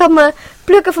gemaakt, maar ik had mijn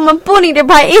plukken van mijn pony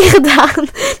erbij ingedaan.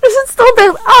 Dus het stond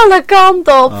echt alle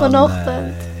kanten op vanochtend.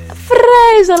 Nee.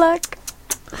 Vreselijk.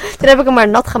 Toen heb ik hem maar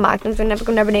nat gemaakt en toen heb ik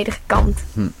hem naar beneden gekamd.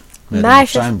 Nee, dat moet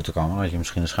zijn moeten komen. Dan had je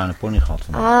misschien een schuine pony gehad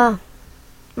vandaag.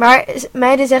 Maar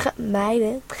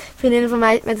vriendinnen van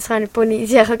mij met een schuine pony, die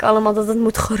zeggen ook allemaal dat het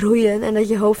moet groeien en dat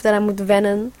je hoofd daaraan moet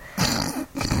wennen.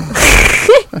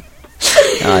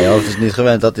 Ja, je hoofd is niet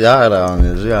gewend dat die haren daar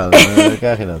hangen. Dus ja, dan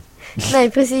krijg je dat. Nee,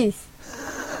 precies.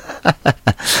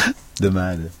 De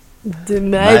meiden. De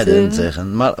meiden.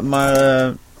 zeggen. Maar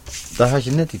daar had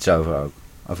je net iets over ook.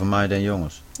 Over meiden en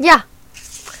jongens. Ja.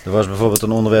 Er was bijvoorbeeld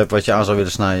een onderwerp wat je aan zou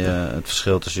willen snijden. Het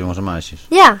verschil tussen jongens en meisjes.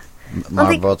 Ja.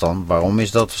 Maar wat dan? Waarom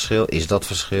is dat verschil? Is dat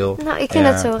verschil? Nou, ik vind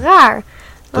dat zo raar.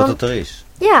 Dat het er is.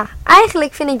 Ja,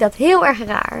 eigenlijk vind ik dat heel erg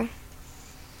raar.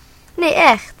 Nee,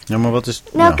 echt. Ja, maar wat is...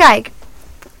 Nou, ja. kijk.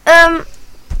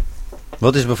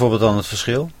 Wat is bijvoorbeeld dan het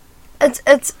verschil?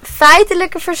 Het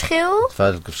feitelijke verschil... Het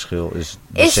feitelijke verschil is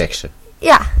de seksen.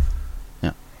 Ja.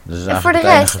 Dus En voor de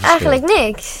rest eigenlijk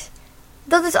niks.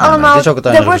 Dat is allemaal... dat is ook het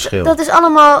enige verschil. Dat is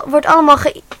wordt allemaal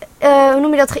hoe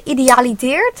noem je dat?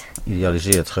 Geïdealiseerd.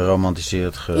 Idealiseerd,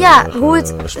 geromantiseerd, hoe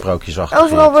het sprookjesachtig.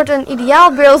 Overal wordt een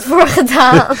ideaalbeeld voor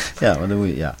gedaan. Ja, maar dan moet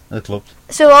je, ja, dat klopt.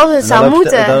 Zoals het zou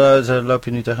moeten. Daar loop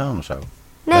je nu tegenaan of zo?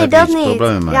 Nee, dat niet.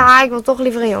 Ja, ik wil toch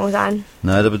liever een jongen zijn.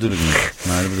 Nee, dat bedoel ik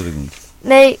niet.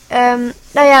 Nee,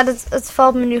 nou ja, het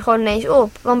valt me nu gewoon ineens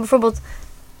op. Want bijvoorbeeld,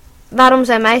 waarom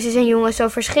zijn meisjes en jongens zo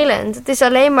verschillend? Het is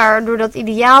alleen maar door dat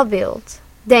ideaalbeeld,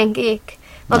 denk ik.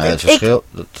 Want het verschil,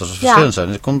 dat ze verschillend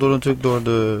zijn. Dat komt natuurlijk door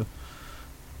de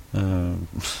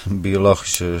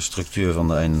biologische structuur van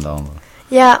de een en de ander.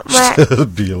 Ja, maar...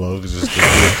 Biologische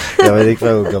structuur. Ja, weet ik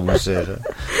wel hoe ik dat moet zeggen.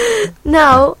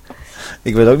 Nou...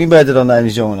 Ik weet ook niet beter dan de ene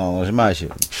is jongen en de andere is een meisje.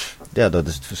 Ja, dat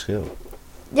is het verschil.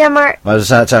 Ja, maar... Maar het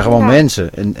zijn gewoon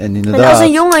mensen. En inderdaad... En als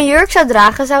een jongen een jurk zou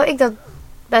dragen, zou ik dat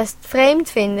best vreemd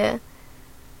vinden.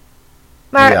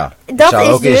 Maar ja, dat zou is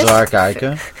ook dus... eens raar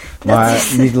kijken. Maar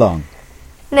niet lang.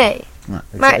 Nee. Nou,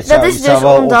 maar dat is dus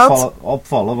omdat...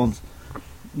 opvallen, want...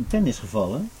 Een pen is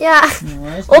gevallen. Ja,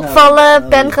 opvallen,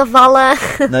 pen gevallen.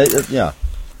 Nee, ja.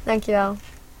 Dankjewel.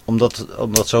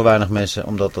 Omdat zo weinig mensen,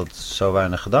 omdat dat zo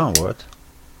weinig gedaan wordt,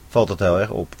 valt het heel erg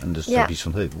op. En dus heb je iets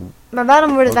van, maar waarom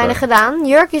wordt het weinig gedaan?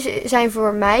 Jurkjes zijn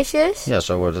voor meisjes. Ja,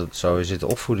 zo is het de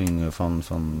opvoeding van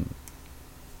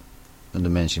de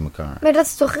mensen in elkaar. Maar dat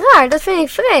is toch raar? Dat vind ik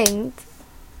vreemd.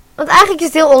 Want eigenlijk is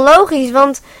het heel onlogisch.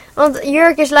 Want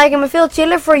jurkjes lijken me veel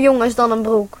chiller voor jongens dan een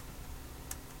broek.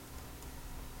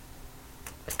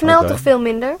 Het knelt Oké. toch veel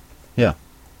minder? Ja,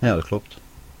 dat klopt.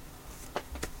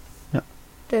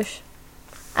 Dus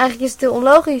eigenlijk is het heel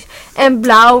onlogisch. En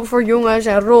blauw voor jongens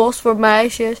en roze voor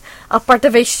meisjes. Aparte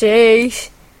wc's.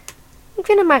 Ik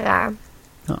vind het maar raar.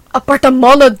 Ja. Aparte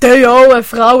mannen deo en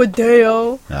vrouwen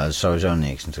deo. Ja, dat is sowieso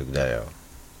niks natuurlijk, deo.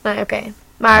 Nee, oké.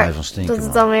 Maar Hij van stinken, dat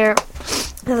het man. dan weer...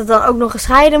 Dat het dan ook nog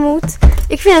gescheiden moet.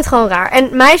 Ik vind het gewoon raar.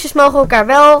 En meisjes mogen elkaar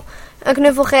wel een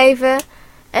knuffel geven.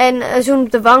 En een zoen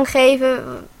op de wang geven.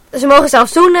 Ze mogen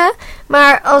zelfs zoenen.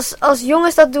 Maar als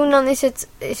jongens dat doen, dan is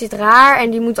het raar. En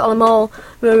die moeten allemaal...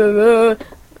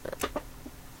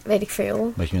 Weet ik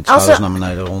veel. Beetje met Als schouders ze- naar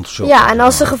beneden rondshoppen. Ja, en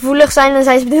als ze gevoelig zijn, dan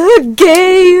zijn ze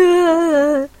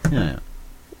gay. Ja.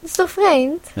 Dat is toch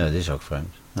vreemd? Ja, dat is ook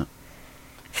vreemd. Ja.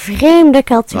 Vreemde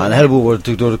cultuur. Maar een heleboel wordt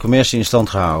natuurlijk door de commercie in stand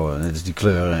gehouden. Net als die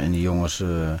kleuren en die jongens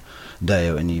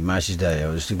deo en die meisjes deo.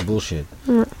 Dat is natuurlijk bullshit.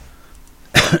 Ja.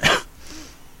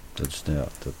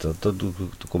 Dat doet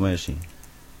de commercie.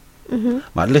 Mhm.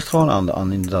 Maar het ligt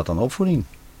gewoon inderdaad aan de opvoeding.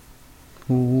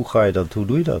 Hoe ga je dat? Hoe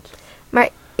doe je dat? Maar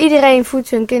iedereen voedt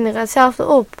zijn kinderen hetzelfde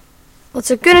op. Want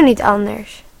ze kunnen niet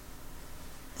anders.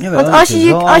 Jawel, Want als het is je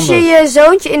wel als je, anders. je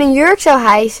zoontje in een jurk zou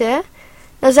hijsen,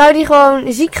 dan zou die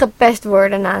gewoon ziek gepest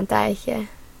worden na een tijdje.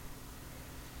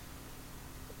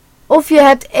 Of je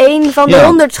hebt één van de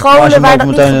 100 maar als je scholen hem waar ook dat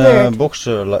niet meteen gebeurt.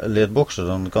 leert boksen,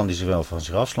 dan kan hij zich wel van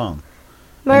zich afslaan.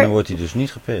 En Maar, dan wordt hij dus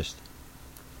niet gepest.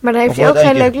 maar dan heeft of hij ook wordt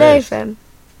geen één leuk keer gepest. leven.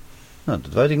 Nou,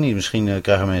 dat weet ik niet. Misschien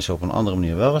krijgen mensen op een andere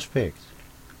manier wel respect.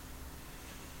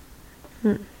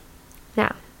 Ja.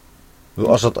 Ik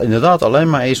bedoel, als dat inderdaad alleen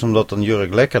maar is omdat een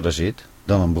jurk lekkerder zit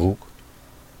dan een broek.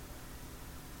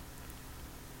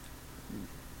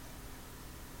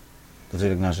 Wat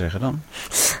wil ik nou zeggen dan?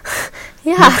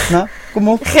 Ja, Nou, kom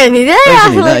op. geen idee Weet je niet?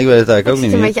 eigenlijk. Nee, ik weet het eigenlijk ook Ik niet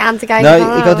zit een meer. beetje aan te kijken Nee,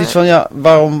 van, ik had iets van, ja,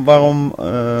 waarom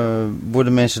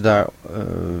worden mensen daar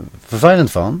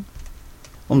vervelend van?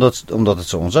 Omdat het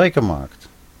zo onzeker maakt.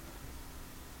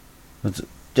 Want,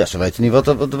 ja, ze weten niet, wat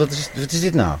is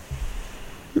dit nou?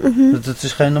 Het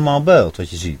is geen normaal beeld wat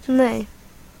je ziet. Nee,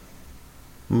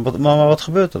 Maar wat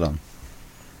gebeurt er dan?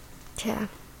 tja.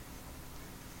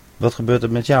 Wat gebeurt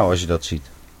er met jou als je dat ziet?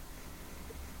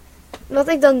 Wat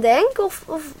ik dan denk, of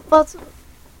wat...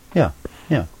 Ja.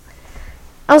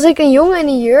 Als ik een jongen in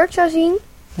een jurk zou zien,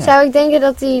 Ja. zou ik denken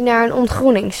dat hij naar een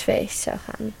ontgroeningsfeest zou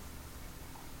gaan.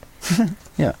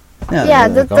 Ja,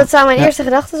 dat zou mijn Ja. eerste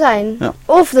gedachte zijn. Ja.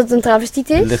 Of dat het een travestiet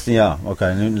is. Nu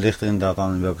ligt er inderdaad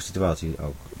aan in welke situatie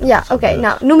ook. Ja, Dat oké. gebeurt.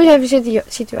 Nou, noem eens even de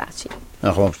situatie.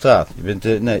 Nou, gewoon op straat. Je bent,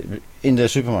 in de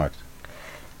supermarkt.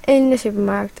 In de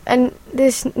supermarkt. En dit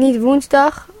is niet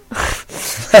woensdag.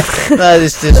 Nee, het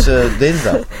is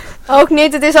dinsdag. Ook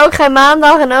niet. Het is ook geen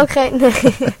maandag en ook geen... Nee.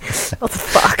 What the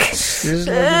fuck.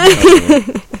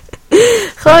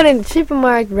 Gewoon in de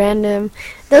supermarkt, random.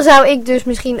 Dan zou ik dus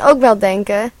misschien ook wel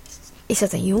denken... Is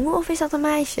dat een jongen of is dat een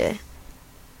meisje?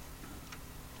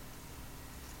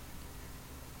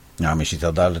 Ja, maar je ziet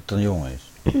wel duidelijk dat het een jongen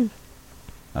is.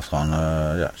 Hij heeft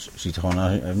gewoon, ziet er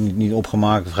gewoon niet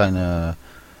opgemaakt of geen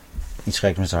iets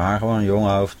geks met zijn haar. Gewoon een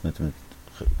jongen hoofd met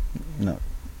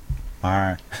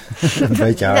haar. Een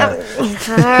beetje haar.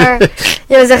 Nou, haar.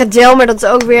 Ja, we zeggen gel, maar dat is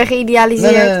ook weer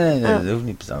geïdealiseerd. Nee, Oh. dat hoeft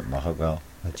niet. Dat mag ook wel.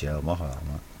 Met gel mag wel.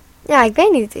 Maar Ja, ik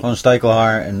weet niet. gewoon een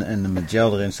stekelhaar en met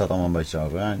gel erin staat allemaal een beetje zo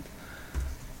overeind.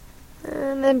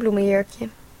 Met een bloemenjurkje.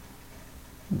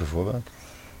 Bijvoorbeeld.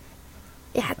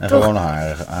 Ja, En toch, gewoon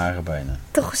harige benen.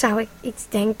 toch zou ik iets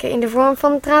denken in de vorm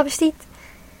van een travestiet.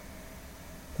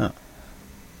 Ja.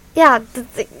 Ja,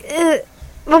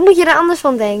 wat moet je er anders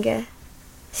van denken?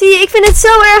 Zie je, ik vind het zo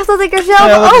erg dat ik er zelf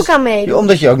Ja, dat ook is- aan meedoe.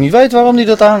 Omdat je ook niet weet waarom hij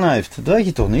dat aan heeft. Dat weet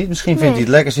je toch niet? Misschien vindt Nee. hij het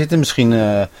lekker zitten.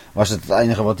 Misschien was het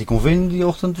enige wat hij kon vinden die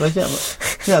ochtend. Weet je?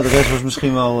 Ja, de rest was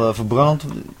misschien wel verbrand.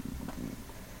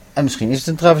 En misschien is het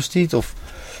een travestiet. Of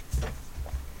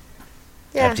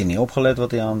Ja, heeft hij niet opgelet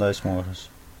wat hij aandeed 's morgens.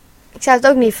 ik zou het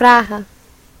ook niet vragen.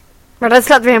 Maar dat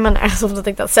slaat weer helemaal nergens op dat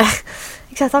ik dat zeg.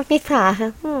 Ik zou het ook niet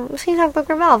vragen. Misschien zou ik het ook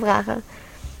weer wel vragen.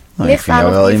 Nou, ik Ligt vind aan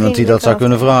jou of wel die iemand die dat zou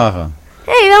vriendelijk kunnen vragen.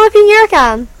 Hé, waarom heb je een jurk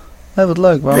aan? Hé, wat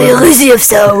leuk. Wil je ruzie of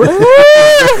zo?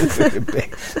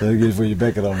 Leuk je voor je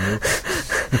bekken dan.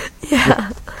 Ja.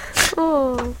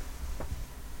 Oh.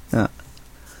 Ja.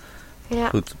 Ja.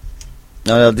 Goed.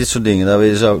 Nou ja, dit soort dingen. Daar weet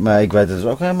je dus ook, maar ik weet er dus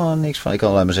ook helemaal niks van. Ik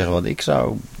kan alleen maar zeggen wat ik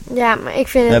zou. Ja, maar ik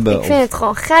vind Hebben ik vind of- het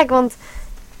gewoon gek, want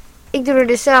ik doe er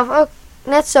dus zelf ook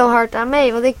net zo hard aan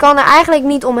mee. Want ik kan er eigenlijk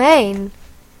niet omheen.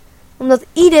 Omdat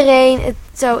iedereen het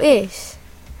zo is.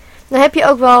 Dan heb je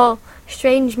ook wel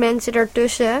strange mensen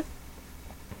ertussen.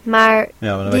 Maar,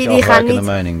 Ja, maar dan weet je die gaan afwijkende niet...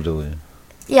 mening, bedoel je.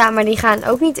 Ja, maar die gaan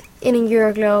ook niet in een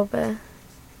jurk lopen.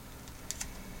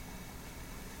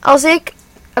 Als ik...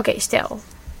 Oké, stel.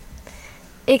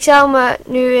 Ik zou me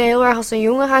nu heel erg als een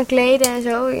jongen gaan kleden en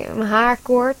zo. Mijn haar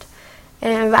kort.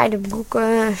 En wijde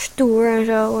broeken, stoer en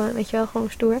zo. Weet je wel, gewoon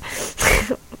stoer.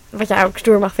 Wat jij ook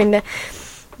stoer mag vinden.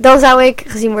 Dan zou ik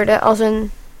gezien worden als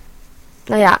een...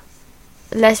 Nou ja,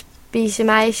 lesbische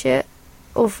meisje.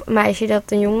 Of een meisje dat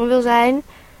een jongen wil zijn.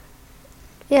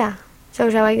 Ja, zo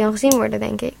zou ik dan gezien worden,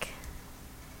 denk ik.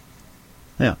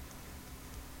 Ja.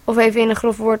 Of even in een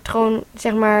grof woord gewoon,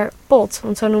 zeg maar, pot.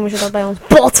 Want zo noemen ze dat bij ons.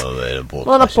 Pot! Oh, een pot.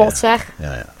 Wat een pot, zeg.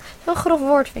 Ja. Zo'n grof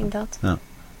woord vind ik dat. Ja.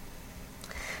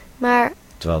 Maar,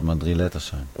 Terwijl het maar 3 letters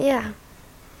zijn. ja.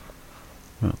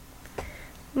 Ja.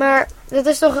 Maar, dat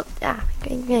is toch... Ja,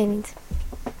 ik weet niet.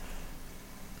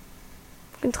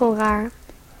 Ik vind het gewoon raar.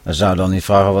 En zou je dan niet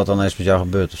vragen wat dan eens met jou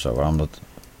gebeurt of zo?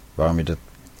 Waarom je dat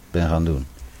bent gaan doen?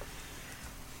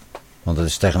 Want het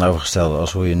is tegenovergestelde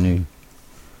als hoe je nu...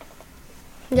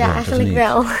 Ja, Ja, eigenlijk niet.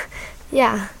 wel.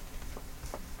 Ja.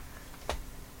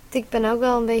 Ik ben ook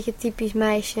wel een beetje typisch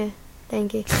meisje,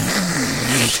 denk ik.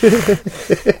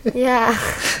 Ja.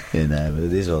 Ja, nee, maar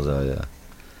dat is wel zo, ja.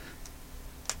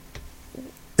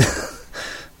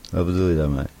 Wat bedoel je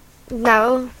daarmee?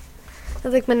 Nou,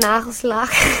 dat ik mijn nagels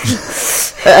laag.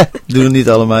 Doen niet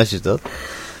alle meisjes dat?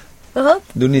 Wat?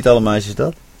 Doen niet alle meisjes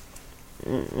dat?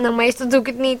 Nou, meestal doe ik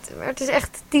het niet. Maar het is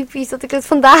echt typisch dat ik het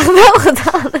vandaag wel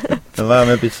gedaan heb. En waarom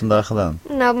heb je het vandaag gedaan?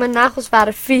 Nou, mijn nagels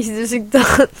waren vies, dus ik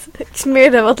dacht, ik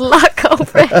smeerde wat lak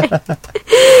overheen.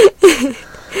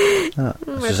 Ja,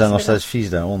 Maar ze zijn nog steeds vies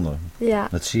daaronder. Ja.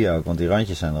 Dat zie je ook, want die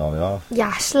randjes zijn er alweer af.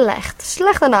 Ja, slecht.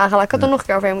 Slechte nagellak. Ik had er nog een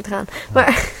keer overheen moeten gaan.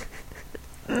 Maar,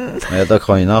 Maar je had ook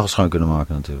gewoon je nagels schoon kunnen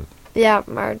maken natuurlijk. ja,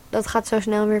 maar dat gaat zo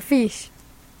snel weer vies.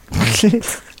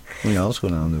 Moet je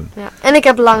handschoenen aan doen. Ja. En ik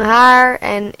heb lang haar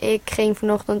en ik ging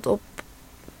vanochtend op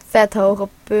vet hoge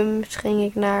pumps ging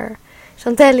ik naar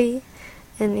Santelli.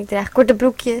 En ik draag korte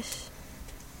broekjes.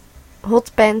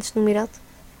 Hot pants noem je dat.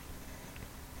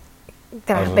 Ik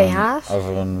draag BH's.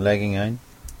 Over een legging heen.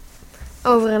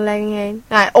 Over een legging heen.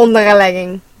 Nou, onder een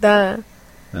legging. Duh.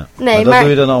 Ja. Nee, maar dat doe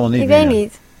je dan allemaal niet ik meer. weet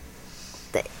niet.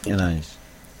 Ineens.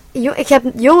 Ik heb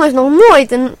jongens nog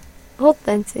nooit een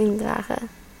hotpant indragen.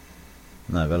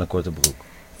 Nee, wel een korte broek.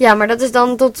 Ja, maar dat is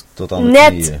dan tot aan de net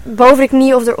knieën. boven de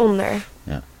knie of eronder.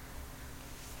 Ja.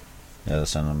 Ja, dat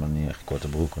zijn allemaal niet echt korte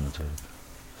broeken natuurlijk.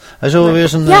 Hey, zullen we weer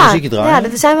eens een muziekje draaien? Ja,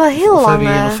 dat zijn wel heel Of lang. hebben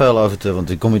we hier nog veel over te... Want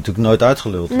ik kom hier natuurlijk nooit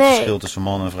uitgeluld. Het Nee. verschil tussen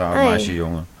man en vrouw, Nee. meisje,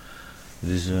 jongen.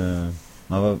 Dus,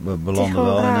 maar we belanden gewoon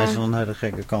wel raar. ineens wel een hele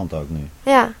gekke kant ook nu.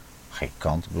 Ja. Gekke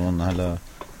kant. Ik bedoel, een hele...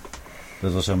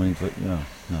 Dat was helemaal niet... Ja,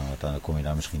 nou, uiteindelijk kom je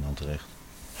daar misschien aan terecht.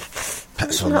 Dat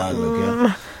is wel duidelijk,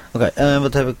 ja. Oké,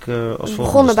 wat heb ik als volgende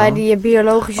Begonnen bij staan? die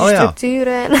biologische Oh, ja.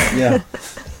 structuren. En Ja.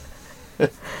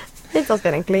 Dit was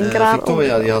weer een klinker aan.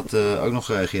 Victoria die had ook nog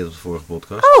gereageerd op de vorige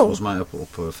podcast. Oh. Volgens mij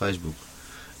op Facebook.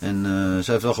 En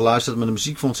ze heeft wel geluisterd, maar de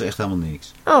muziek vond ze echt helemaal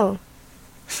niks. Oh.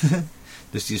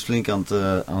 Dus die is flink aan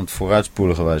het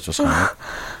vooruitspoelen geweest waarschijnlijk.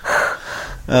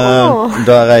 Oh.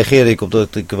 Daar reageerde ik op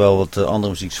dat ik wel wat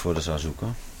andere muziek voor haar zou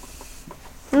zoeken.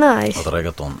 Nice. Wat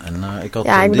reggaeton. En ik had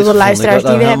Ja, ik dit bedoel de gevonden. luisteraars Ik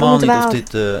weet die we hebben helemaal moeten niet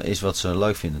of dit is wat ze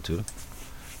leuk vindt natuurlijk.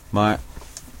 Maar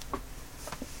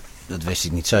dat wist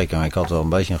ik niet zeker. Maar ik had wel een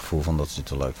beetje een gevoel van dat ze het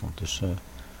wel leuk vond. Dus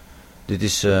dit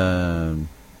is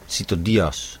Cito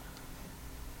Diaz.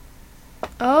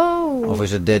 Oh. Of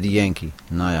is het Daddy Yankee?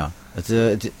 Nou ja. Het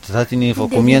had in ieder geval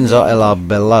Comienza e la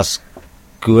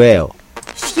Belascueo.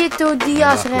 Cito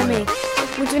Diaz remix.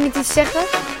 Moeten we niet iets zeggen?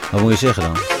 Wat moet je zeggen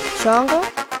dan? Genre?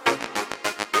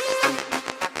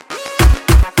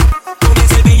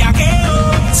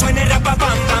 Suena el rapa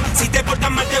pam pam, si te portas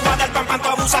mal te voy a dar pam pam, tú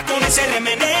abusas con ese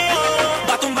remeneo,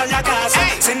 va a tumbar la casa,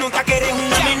 se nota que eres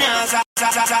una amenaza,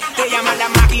 te llama la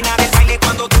máquina del baile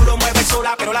cuando tú lo mueves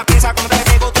sola, pero la pieza cuando te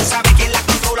pego tú sabes quién la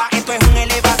controla, esto es un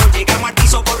elevador, llegamos al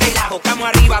piso por relajo, estamos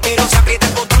arriba, pero si aprieta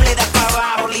el botón le das para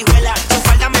abajo, lijuela, su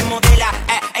falda me modela,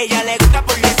 ella le gusta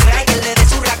por detrás, que le dé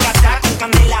su racata con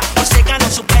candela, hoy se ganó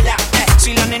su pela,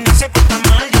 si la nena se porta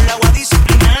mal, yo la voy a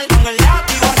disciplinar con el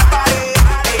látigo a la pared.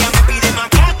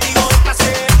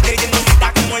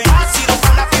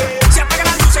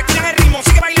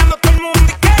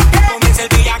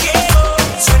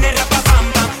 Suena el rapa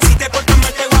pam pam, si te portas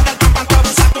mal te voy a dar pam pam, tú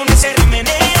abusas con ese remedio.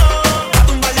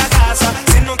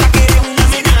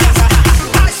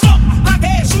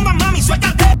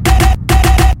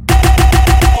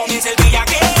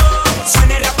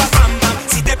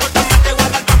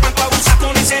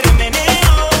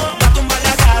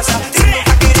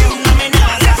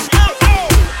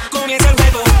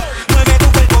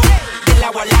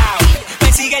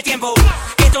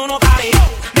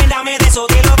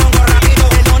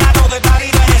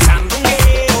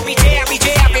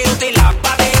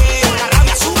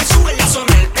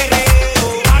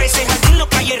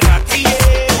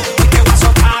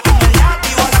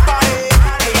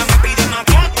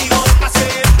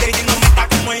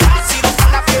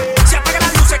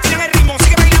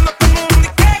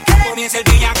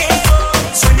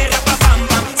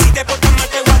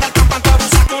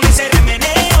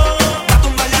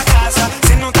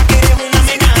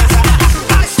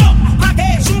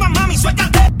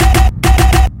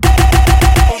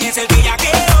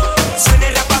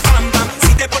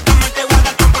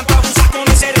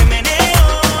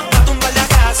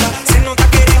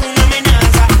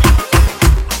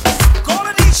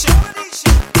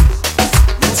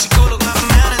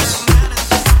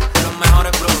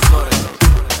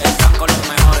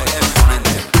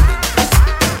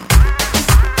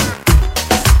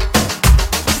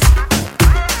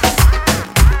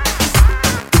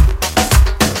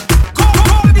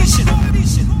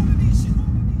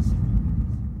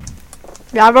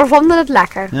 Ja, we vonden het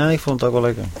lekker. Ja, ik vond het ook wel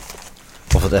lekker.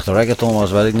 Of het echt een reggaeton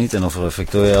was, weet ik niet. En of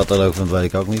Victoria het leuk vond, weet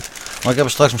ik ook niet. Maar ik heb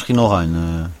er straks misschien nog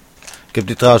een. Ik heb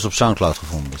die trouwens op Soundcloud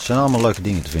gevonden. Het zijn allemaal leuke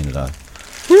dingen te vinden daar.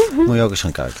 Moet je ook eens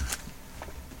gaan kijken.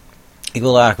 Ik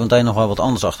wilde eigenlijk meteen nog wel wat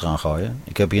anders achteraan gooien.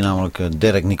 Ik heb hier namelijk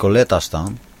Derek Nicoletta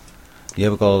staan. Die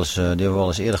hebben we al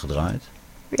eens eerder gedraaid.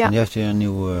 Ja. En die heeft hier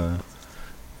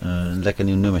een lekker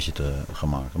nieuw nummertje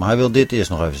gemaakt. Maar hij wil dit eerst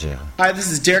nog even zeggen. Hi,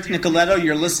 this is Derek Nicoletto.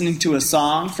 You're listening to a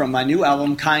song from my new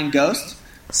album, Kind Ghost.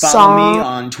 Follow me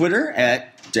on Twitter at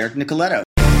Derek Nicoletto.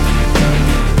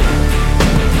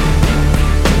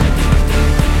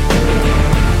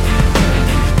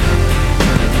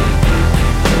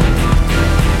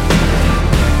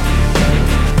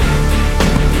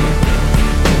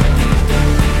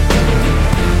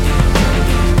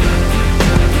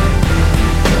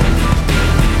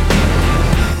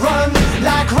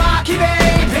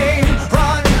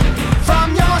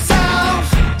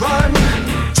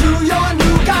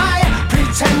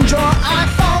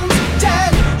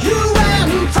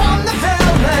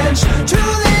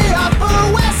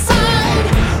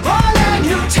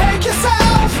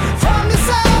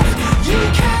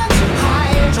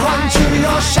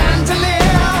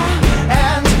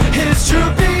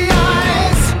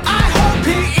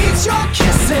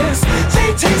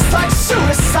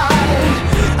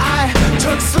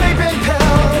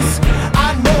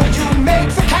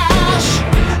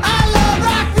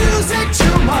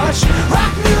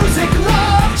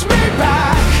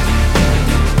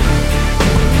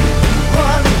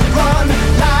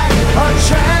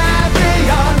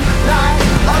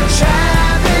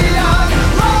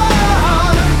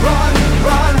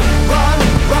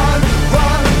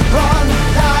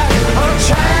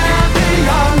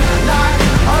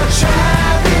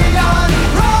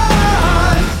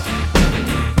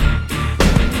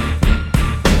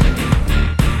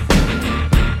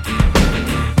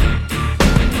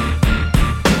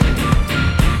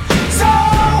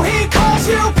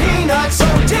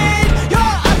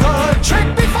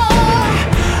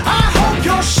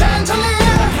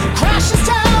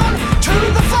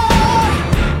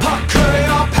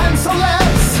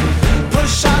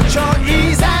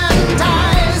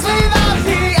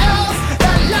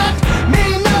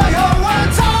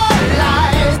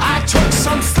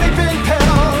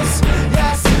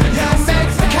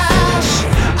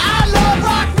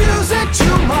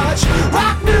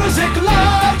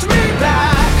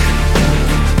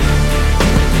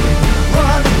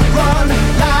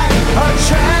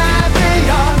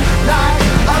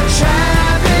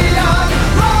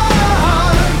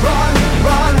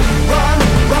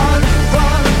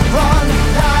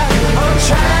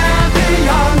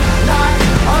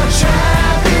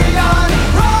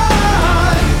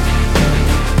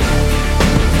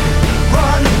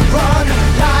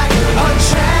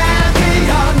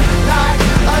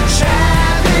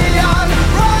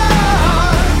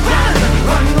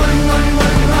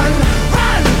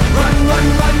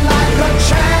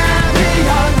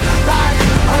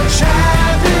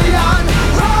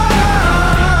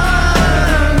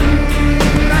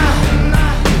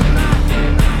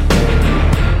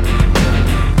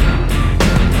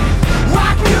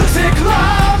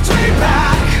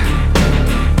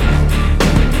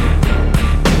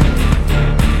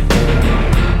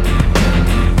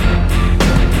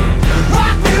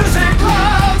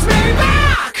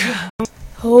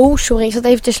 Oh, sorry, ik zat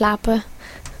even te slapen.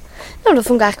 Nou, dat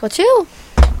vond ik eigenlijk wat chill.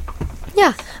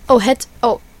 Ja.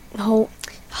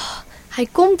 Hij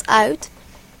komt uit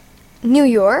New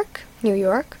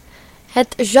York.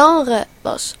 Het genre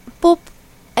was pop,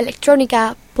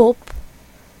 electronica, pop,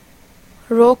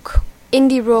 rock,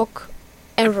 indie rock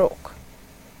en rock.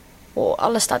 Oh,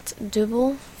 alles staat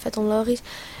dubbel. Vet onlogisch.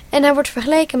 En hij wordt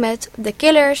vergeleken met The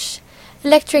Killers,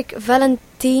 Electric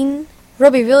Valentine,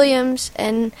 Robbie Williams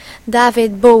en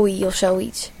David Bowie of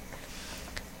zoiets.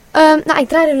 Ik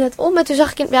draaide hem net om en toen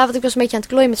zag ik... want ik was een beetje aan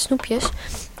het klooien met snoepjes.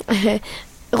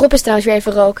 Rob is trouwens weer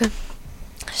even roken.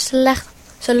 Slecht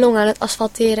zijn long aan het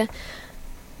asfalteren.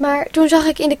 Maar toen zag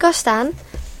ik in de kast staan...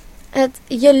 het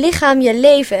Je Lichaam, Je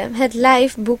Leven. Het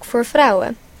lijfboek voor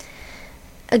vrouwen.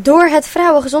 Door het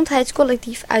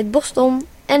Vrouwengezondheidscollectief uit Boston.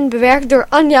 En bewerkt door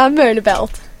Anja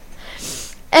Meulenbelt.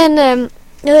 En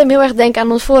dat deed me heel erg denken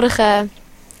aan ons vorige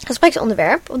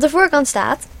gespreksonderwerp. Op de voorkant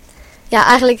staat... Ja,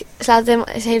 eigenlijk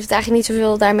heeft het eigenlijk niet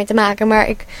zoveel daarmee te maken. Maar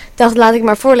ik dacht, laat ik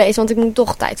maar voorlezen. Want ik moet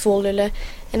toch tijd vol lullen.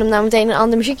 En om nou meteen een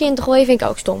ander muziekje in te gooien, vind ik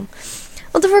ook stom.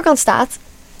 Op de voorkant staat...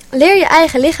 Leer je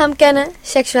eigen lichaam kennen,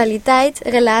 seksualiteit,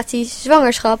 relaties,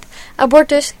 zwangerschap,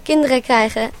 abortus, kinderen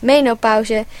krijgen,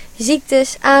 menopauze,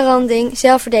 ziektes, aanranding,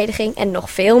 zelfverdediging en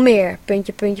nog veel meer. ...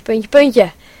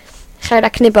 Gerda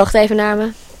knipoogt even naar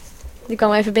me. Die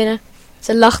kwam even binnen.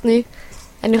 Ze lacht nu.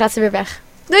 En nu gaat ze weer weg.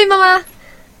 Doei mama!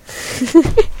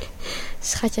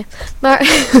 Schatje. Maar,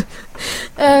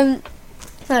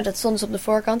 nou dat stond dus op de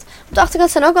voorkant. Op de achterkant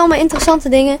staan ook allemaal interessante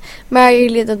dingen. Maar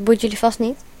dat boeit jullie vast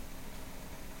niet.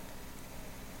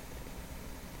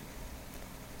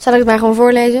 Zal ik het maar gewoon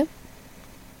voorlezen?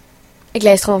 Ik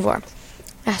lees het gewoon voor.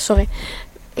 Ja, sorry.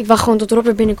 Ik wacht gewoon tot Rob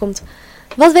er binnenkomt.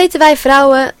 Wat weten wij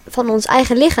vrouwen van ons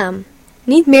eigen lichaam?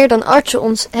 Niet meer dan artsen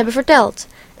ons hebben verteld.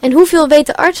 En hoeveel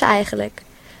weten artsen eigenlijk?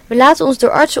 We laten ons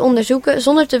door artsen onderzoeken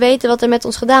zonder te weten wat er met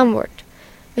ons gedaan wordt.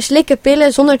 We slikken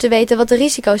pillen zonder te weten wat de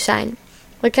risico's zijn.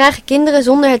 We krijgen kinderen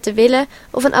zonder het te willen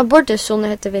of een abortus zonder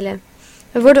het te willen.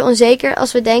 We worden onzeker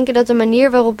als we denken dat de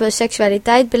manier waarop we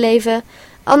seksualiteit beleven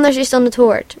anders is dan het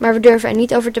hoort, maar we durven er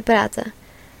niet over te praten.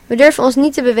 We durven ons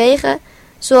niet te bewegen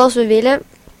zoals we willen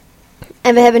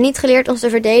en we hebben niet geleerd ons te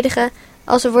verdedigen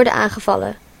als we worden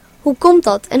aangevallen. Hoe komt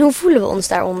dat en hoe voelen we ons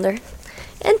daaronder?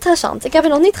 Interessant. Ik heb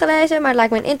het nog niet gelezen, maar het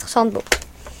lijkt me een interessant boek.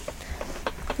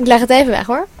 Ik leg het even weg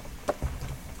hoor.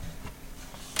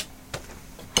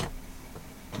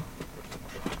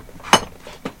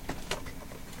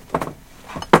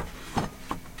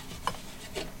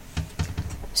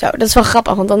 Zo, dat is wel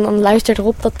grappig, want dan luistert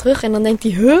Rob dat terug en dan denkt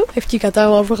hij, huh, heeft hij het daar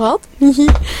al over gehad?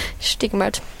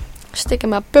 Stiekem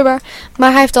maar pubber.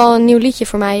 Maar hij heeft al een nieuw liedje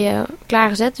voor mij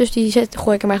klaargezet, dus die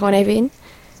gooi ik er maar gewoon even in.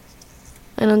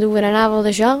 En dan doen we daarna wel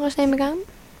de genres, neem ik aan.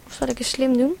 Of zal ik het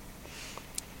slim doen?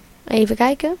 Even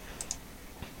kijken.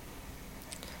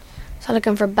 Zal ik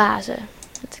hem verbazen?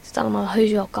 Dat ik het allemaal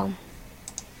heus wel kan.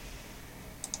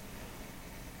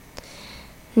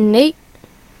 Nee.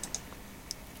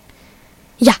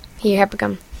 Ja, hier heb ik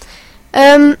hem.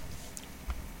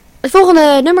 Het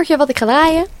volgende nummertje wat ik ga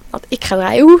draaien.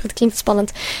 Dat klinkt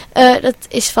spannend. Dat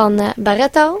is van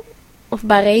Barreto. Of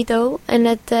Barreto.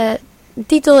 En de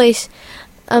titel is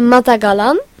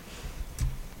Matagalan.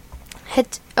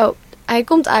 Hij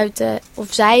komt uit, of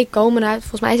zij komen uit,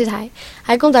 volgens mij is het hij.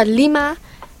 Hij komt uit Lima.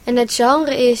 En het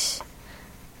genre is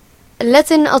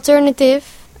Latin Alternative,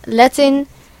 Latin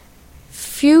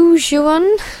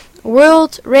Fusion,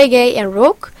 World Reggae en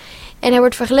Rock. En hij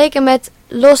wordt vergeleken met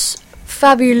Los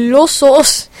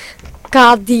Fabulosos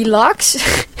Cadillacs.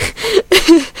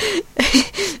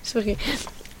 Sorry.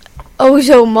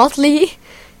 Ozo Motley,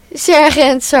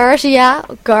 Sergeant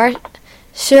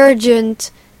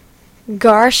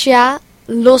Garcia,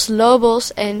 Los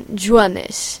Lobos en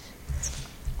Juanes.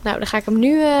 Nou, dan ga ik hem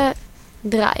nu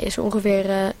draaien, zo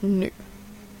ongeveer nu.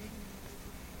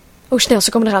 Oh, snel,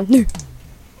 ze komen eraan, nu.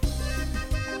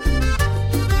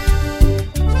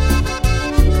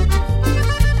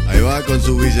 Ahí va con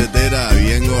su billetera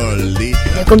bien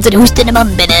gordita. Er komt een hoestende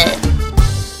man binnen.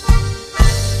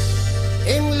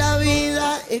 En la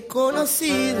vida he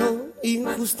conocido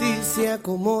injusticia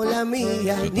como la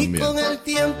mía. Ni con el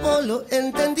tiempo lo he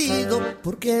entendido,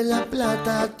 porque la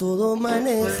plata todo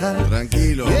maneja.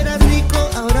 Tranquilo. Eras rico,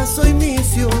 ahora soy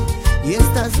misio, y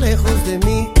estás lejos de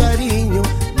mi cariño.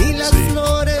 Ni las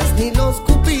flores ni los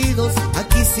cupidos,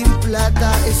 aquí sin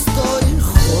plata estoy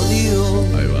jodido.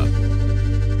 Ahí va.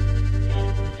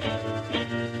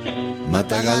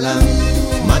 Mata galán,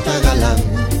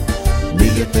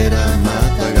 billetera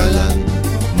mata galán,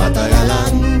 mata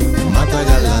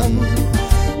galán,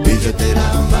 billetera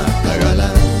mata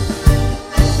galán.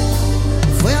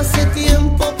 Fue hace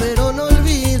tiempo pero no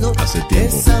olvido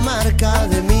esa marca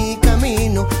de mi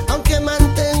camino, aunque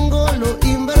mantengo lo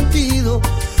invertido,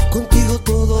 contigo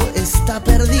todo está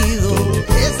perdido.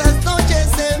 Esas noches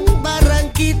en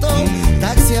Barranquito,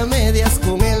 taxi a medias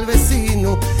con el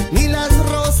vecino, ni las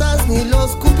rosas ni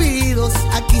los cupidos,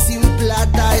 aquí sin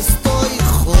plata estoy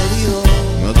jodido.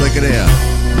 No te creas.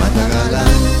 Mata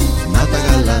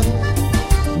galán,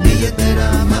 billetera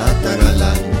mata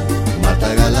galán,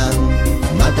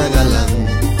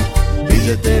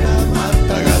 billetera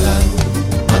mata galán,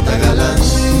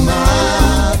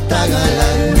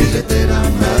 billetera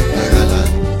mata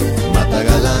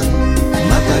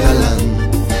galán,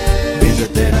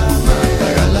 billetera mata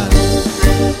galán.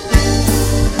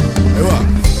 Ahí va.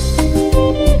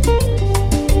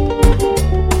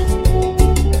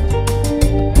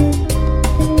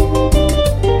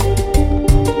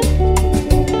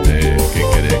 ¿Qué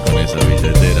querés con esa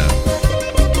billetera?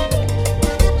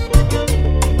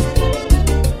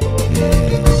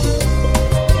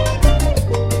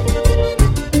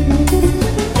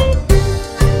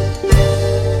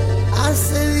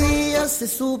 Hace días he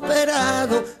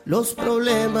superado los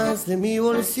problemas de mi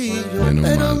bolsillo,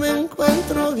 pero me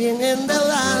encuentro bien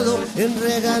endeudado en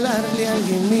regalarle a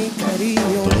alguien mi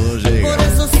cariño. Por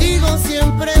eso sigo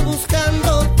siempre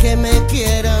buscando que me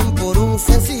quieran por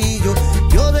sencillo.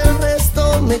 Yo del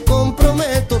resto me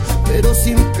comprometo, pero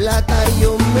sin plata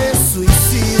yo me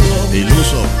suicido.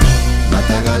 Iluso.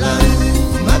 Mata galán,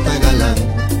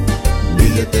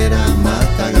 billetera,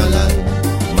 mata galán, billetera,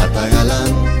 mata galán,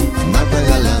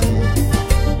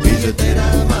 billetera,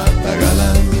 mata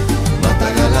galán,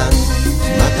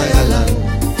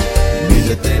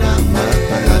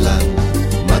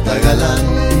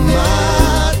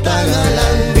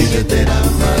 billetera,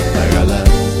 mata galán.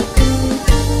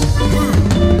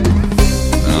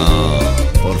 No,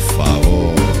 por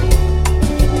favor.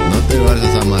 No te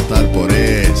vayas a matar por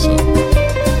eso.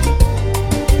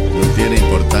 No tiene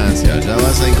importancia. Ya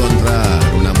vas a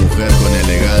encontrar una mujer con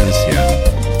elegancia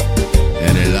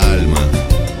en el alma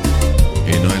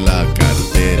y no en la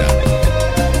cartera.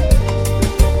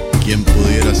 ¿Quién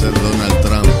pudiera ser Donald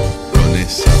Trump con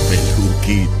esa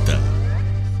peluquita?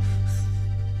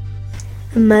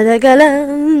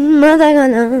 Madagalán.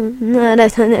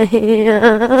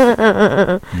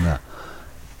 Ja.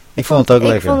 Ik vond het ook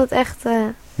lekker. Ik vond het echt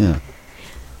ja.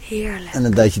 heerlijk. En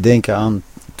dat deed je denken aan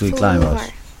toen je klein was.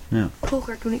 Ja.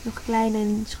 Vroeger, toen ik nog klein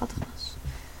en schattig was.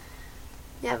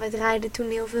 Ja, wij draaiden toen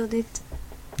heel veel dit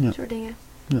soort dingen.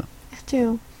 Ja. Echt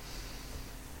chill.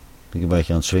 Ik een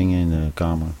beetje aan het swingen in de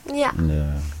kamer. Ja. In de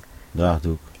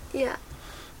draagdoek. Ja.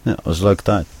 Ja, dat was een leuke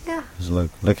tijd. Ja. Dat is leuk.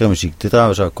 Lekkere muziek. Dit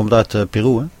trouwens ook. Komt uit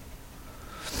Peru, hè?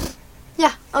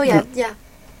 Ja, oh ja, ja.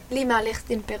 Lima ligt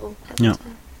in Peru. Dat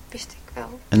wist ik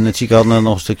wel. En het zieke had net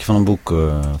nog een stukje van een boek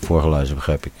voorgelezen,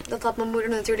 begrijp ik. Dat had mijn moeder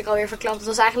natuurlijk alweer verklapt. Het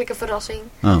was eigenlijk een verrassing.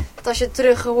 Oh. Dat als je het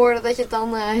terug hoorde, dat je het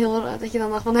dan dat je dan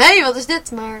dacht van, hé, wat is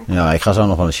dit? Maar... Ja, ik ga zo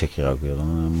nog wel een checkje ook weer. Dan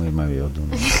moet je het maar weer wat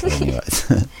doen. Dat niet uit.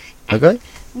 Oké?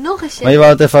 Nog een check. Maar je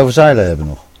wou het even over zeilen hebben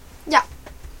nog. Ja.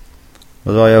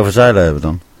 Wat wou je over zeilen hebben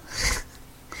dan?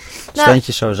 Nou,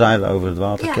 Standjes zo zeilen over het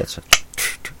water, ja. ketsen.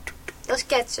 Dat is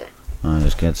ketsen. Ah, dat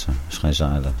is ketsen. Dat is geen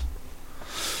zeilen.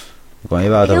 Je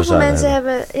wou het over zeilen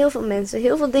hebben. Heel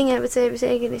veel dingen hebben twee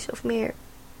betekenissen of meer.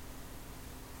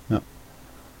 Ja.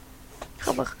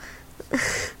 Grappig.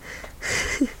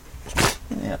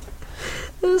 Ja.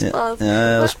 Heel spannend.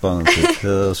 Ja, heel spannend.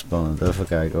 Heel spannend. Even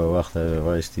kijken. Oh, wacht even.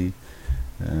 Waar is die?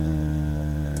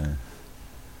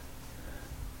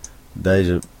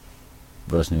 Deze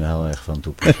was nu heel erg van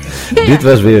toepassing. Ja. Dit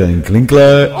was weer een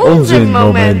klinkklaar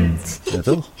onzinmoment. Ja,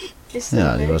 toch?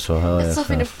 Ja, die was wel heel erg... Alsof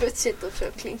je in een put zit of zo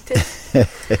klinkt het. Ja.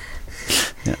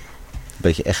 Een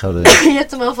beetje echo. Je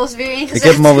hebt hem alvast weer ingezet. Ik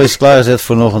heb hem alweer eens klaargezet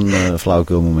voor nog een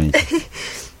flauwekul momentje.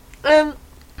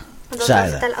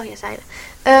 Zeilen. Oh ja, zeilen.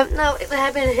 Nou, we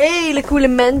hebben een hele coole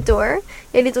mentor. Ik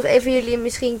weet niet of een van jullie hem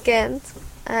misschien kent.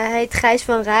 Hij heet Gijs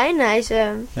van Rijn. Hij is...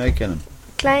 ja, ik ken hem.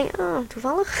 Klein... Oh,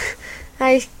 toevallig.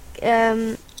 Hij is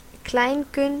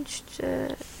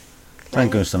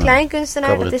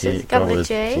kleinkunstenaar. Dat is het.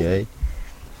 Cabaretier.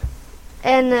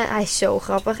 En hij is zo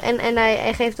grappig. En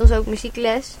hij geeft ons ook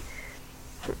muziekles.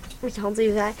 Met je hand in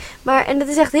je zij. Maar, en dat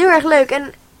is echt heel erg leuk.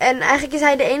 En eigenlijk is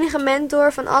hij de enige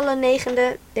mentor van alle 9e,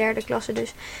 3e klasse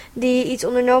dus, die iets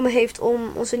ondernomen heeft om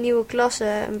onze nieuwe klasse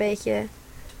een beetje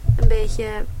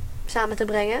samen te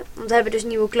brengen. Want we hebben dus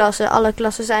nieuwe klassen. Alle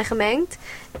klassen zijn gemengd.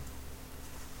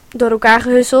 Door elkaar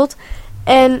gehusseld.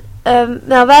 En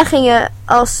nou, wij gingen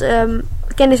als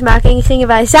kennismaking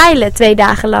zeilen 2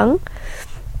 dagen lang.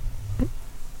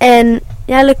 En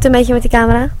ja, lukte een beetje met die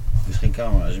camera. Het is geen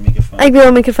camera, het is een microfoon. Ik wil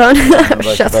een microfoon. Dan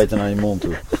blijf je beter naar je mond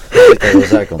toe. Ik kan aan de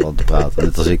zijkant aan te praten,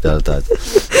 net als ik de hele tijd.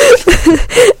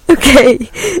 Oké.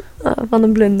 Van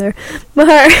een blunder.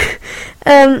 Maar,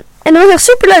 en dat was echt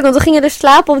super leuk, want we gingen dus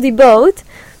slapen op die boot.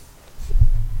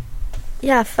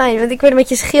 Ja, fijn, want ik werd een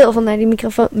beetje schil van naar die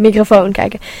microfoon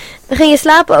kijken. We gingen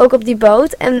slapen ook op die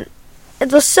boot en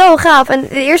het was zo gaaf. En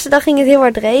de eerste dag ging het heel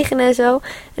hard regenen en zo.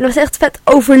 En het was echt vet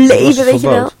overleven, weet je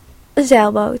wel. Een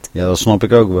zeilboot. Ja, dat snap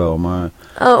ik ook wel, maar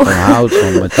van hout,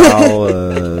 van metaal,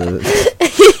 een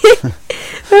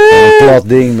plat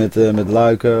ding met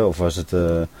luiken, of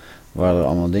waren er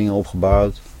allemaal dingen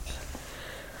opgebouwd?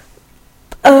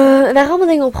 Er waren allemaal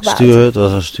dingen opgebouwd. Stuurhut, dat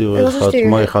was een stuurhut, een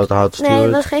mooie grote houten stuurhut.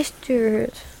 Nee, dat was geen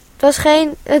stuurhut.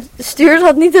 Het stuurhut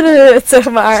had niet een hut, zeg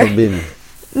maar. Zat binnen?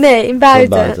 Nee, buiten.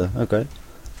 Buiten, oké.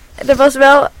 Er was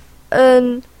wel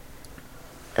een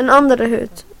andere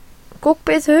hut.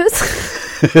 Cockpithut?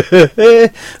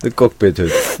 De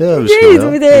cockpithut. Ja, misschien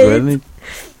wel. Ik weet het niet.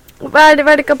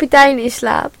 Waar de kapitein in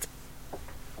slaapt.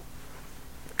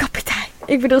 Kapitein.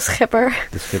 Ik bedoel schepper.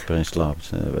 De schepper in slaapt.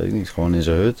 Weet ik niet. Gewoon in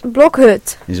zijn hut.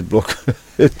 Blokhut. In zijn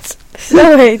blokhut.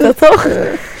 Zo heet dat toch? Ja,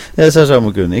 dat zou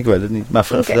zomaar kunnen. Ik weet het niet. Maar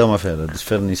vertel maar verder. Het is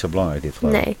verder niet zo belangrijk dit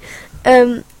geloof. Nee.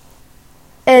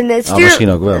 En het stuur, misschien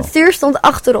ook wel. Het stuur stond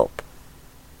achterop.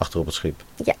 Achterop het schip.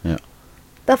 Ja.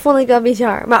 Dat vond ik wel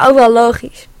bizar. Maar ook wel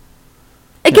logisch.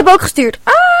 Ik heb ook gestuurd.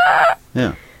 Ah!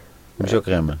 Ja. Moest je ook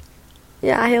remmen.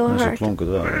 Ja, heel Nou, zo hard. klonk het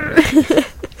wel.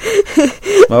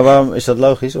 Maar waarom is dat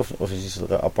logisch? Of is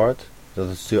het apart? Dat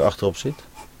het stuur achterop zit?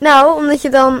 Nou, omdat je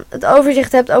dan het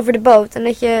overzicht hebt over de boot. En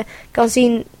dat je kan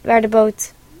zien waar de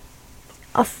boot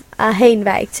heen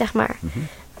wijkt, zeg maar. Mhm.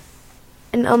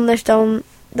 En anders dan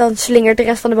slingert de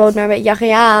rest van de boot maar een beetje achter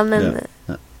je aan. En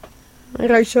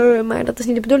racen, maar dat is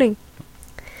niet de bedoeling.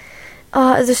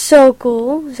 Oh, het is zo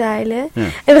cool, zeilen. Ja.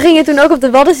 En we gingen toen ook op de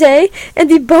Waddenzee. En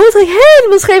die boot ging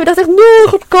helemaal scheef. Ik dacht echt, no,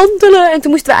 gaat kantelen. En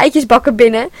toen moesten we eitjes bakken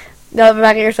binnen. Nou, we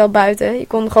waren eerst wel buiten. Je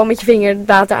kon gewoon met je vinger het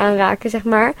water aanraken, zeg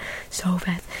maar. Zo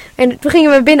vet. En toen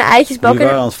gingen we binnen eitjes bakken. Jullie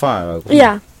waren aan het varen ook? Of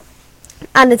Ja.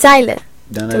 Aan het zeilen.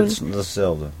 Ja, nee, dat is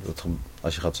hetzelfde.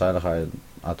 Als je gaat zeilen,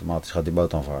 automatisch gaat die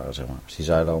boot dan varen, zeg maar. Als die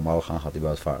zeilen omhoog gaan, gaat die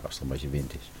boot varen. Als er een beetje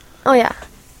wind is. Oh ja.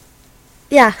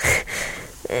 Ja.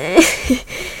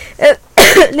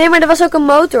 Nee, maar er was ook een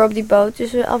motor op die boot.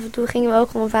 Dus af en toe gingen we ook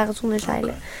gewoon varen zonder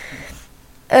zeilen.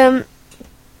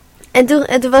 En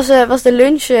toen was de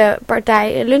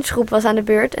lunchgroep was aan de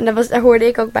beurt. En daar hoorde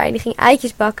ik ook bij. Die ging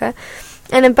eitjes bakken.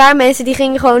 En een paar mensen die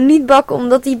gingen gewoon niet bakken.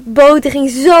 Omdat die boot die ging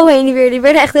zo heen en weer. Die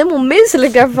werden echt helemaal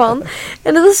misselijk daarvan.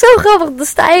 En dat was zo grappig. Dan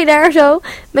sta je daar zo.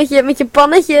 Met je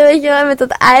pannetje, weet je wel. Met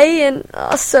dat ei. En dat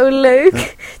was zo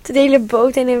leuk. De hele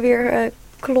boot heen en weer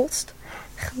klotst.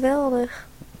 Geweldig.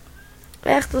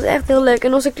 Echt, het was echt heel leuk.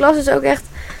 En onze klas is ook echt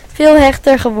veel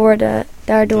hechter geworden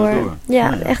daardoor.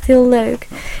 Ja, echt heel leuk.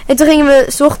 En toen gingen we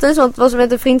 's ochtends, want het was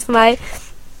met een vriend van mij.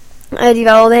 Die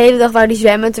wou al de hele dag die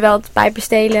zwemmen, terwijl het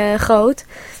pijpenstelen goot.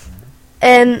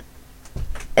 En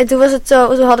toen was het zo,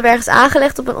 we hadden we ergens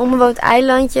aangelegd op een onbewoond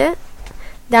eilandje.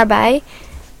 Daarbij.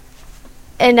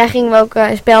 En daar gingen we ook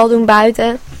een spel doen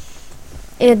buiten.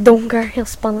 In het donker, heel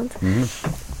spannend.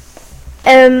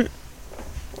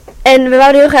 En we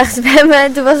wouden heel graag zwemmen.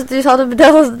 En toen was het dus, hadden we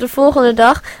bedacht dat we de volgende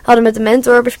dag, hadden met de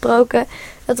mentor besproken,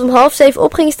 dat we om 6:30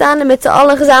 op gingen staan en met z'n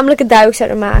allen een gezamenlijke duik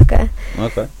zouden maken.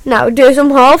 Oké. Nou, dus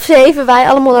om 6:30 wij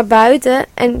allemaal naar buiten.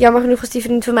 En jammer genoeg was die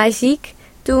vriend van mij ziek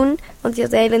toen, want die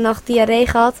had de hele nacht diarree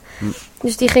gehad.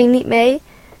 Dus die ging niet mee.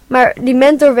 Maar die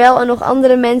mentor wel en nog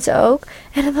andere mensen ook.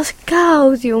 En het was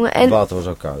koud, jongen. En Het water was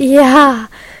ook koud. ja,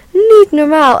 niet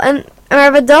normaal.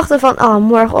 Maar we dachten van, oh,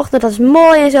 morgenochtend, dat is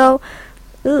mooi en zo.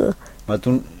 Maar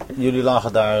toen, jullie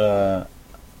lagen daar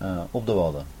op de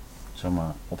Wadden, zeg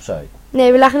maar, op zee.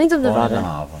 Nee, we lagen niet op de Gewoon in Wadden. de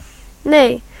haven.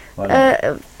 Nee, Waar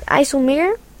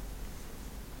IJsselmeer.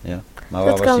 Ja, maar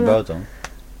waar was die boot dan?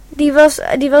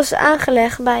 Die was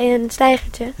aangelegd bij een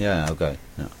steigertje. Ja, oké.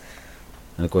 Ja.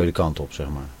 En dan kon je de kant op, zeg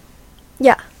maar.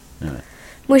 Ja. Ja.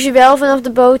 Moest je wel vanaf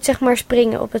de boot, zeg maar,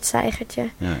 springen op het steigertje.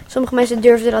 Ja. Sommige mensen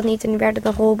durfden dat niet en die werden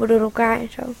dan geholpen door elkaar en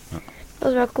zo. Ja. Dat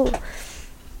was wel cool.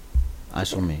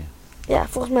 IJsselmeer. Ja,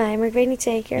 volgens mij, maar ik weet niet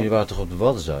zeker. Jullie waren toch op de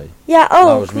Waddenzee? Ja,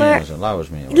 ook, maar...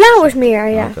 Lauwersmeer. Lauwersmeer,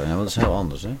 ja. Oké, ja, want dat is heel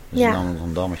anders, hè? Er is Ja. namelijk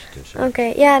een dammetje tussen. Oké,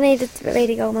 ja, nee, dat weet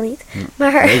ik allemaal niet.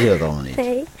 Maar... Weet je dat allemaal niet?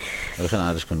 Nee. We hebben geen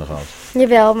aardrijkskunde gehad.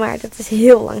 Jawel, maar dat is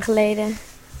heel lang geleden.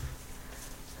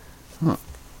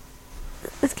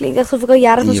 Het klinkt echt alsof ik al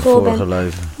jaren van school ben. In je vorige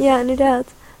leven. Ja, inderdaad.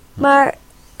 Maar,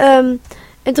 en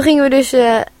toen gingen we dus...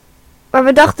 maar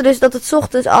we dachten dus dat het 's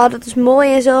ochtends... dat is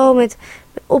mooi en zo, met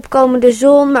opkomende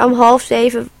zon. Maar om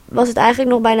 6:30 was het eigenlijk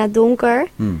nog bijna donker.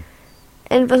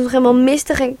 En het was nog helemaal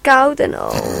mistig en koud. En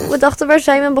we dachten, waar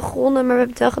zijn we begonnen? Maar we hebben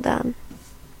het wel gedaan.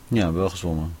 Ja, wel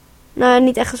gezwommen. Nou,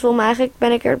 niet echt gezwommen eigenlijk.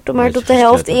 Ben ik er maar Beetje tot de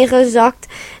helft ingezakt.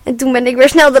 En toen ben ik weer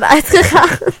snel eruit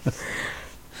gegaan.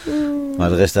 Maar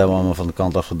de rest hebben we allemaal van de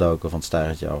kant afgedoken, van het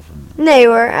steigertje af. Nee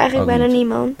hoor, eigenlijk Ook bijna niet.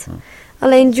 niemand.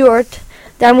 Alleen George.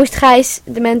 Daar moest Gijs,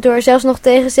 de mentor, zelfs nog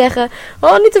tegen zeggen...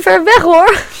 Oh, niet te ver weg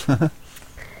hoor.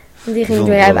 Want die ging vond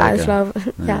weer het even wel leuk,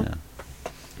 uitsloven. hè? Ja.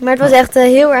 Maar het was echt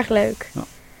heel erg leuk.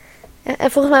 Ja.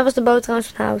 En volgens mij was de boot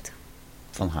trouwens van hout.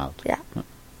 Van hout. Ja.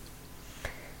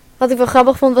 Wat ik wel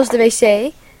grappig vond was de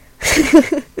wc.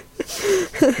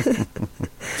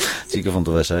 Zieke vond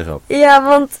de wc grap. Ja,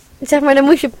 want zeg maar, dan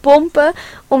moest je pompen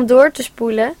om door te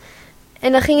spoelen.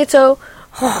 En dan ging het zo...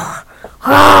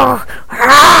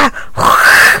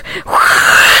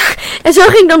 En zo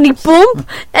ging dan die pomp.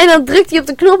 En dan drukte hij op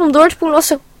de knop om door te spoelen. Was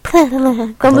zo...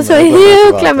 kwam er zo een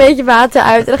heel klein beetje water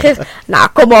uit. En dan ging het... Nou,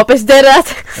 kom op, is dit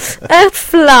het? Echt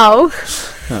flauw.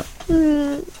 Ja.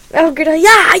 Elke keer dacht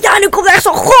ja, nu komt er echt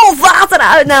zo'n golf water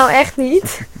uit. Nou, echt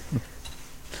niet.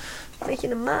 Beetje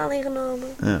normaal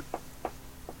ingenomen. Ja.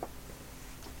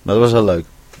 Maar dat was heel leuk.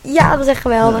 Ja, dat was echt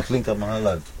geweldig. Ja, dat klinkt allemaal heel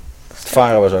leuk. Het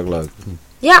varen was ook leuk.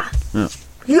 Ja. Ja.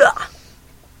 Ja.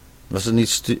 Was het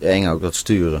niet eng ook, dat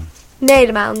sturen? Nee,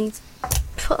 helemaal niet.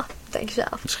 Denk je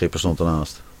zelf. De schipper stond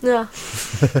ernaast. Ja.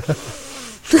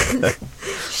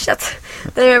 Shit.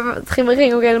 Nee, het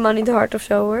ging ook helemaal niet hard of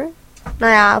zo hoor.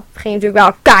 Nou ja, het ging natuurlijk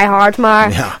wel keihard,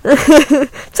 maar... Ja.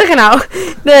 Zeg je nou?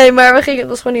 Nee, maar het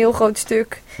was gewoon een heel groot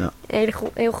stuk. Ja. Een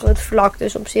heel groot vlak,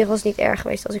 dus op zich was het niet erg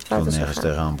geweest als ik fout was nergens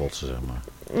gegaan. tegenaan botsen, zeg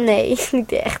maar. Nee,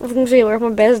 niet echt. Want ik moest heel erg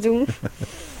mijn best doen.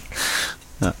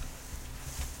 Ja.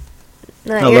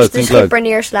 Nou, eerst de schipper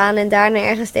neerslaan en daarna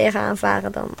ergens tegenaan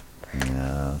varen dan.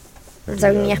 Ja. Dat is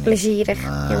ook niet echt plezierig.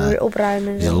 Je moet weer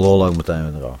opruimen. Is de lol ook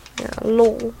meteen weer eraf. Ja,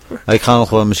 lol. Hey, ik ga nog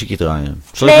wel een muziekje draaien.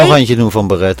 Zal ik nog eentje doen van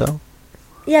Barretto?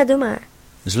 Ja, doe maar. Dat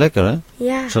is lekker, hè?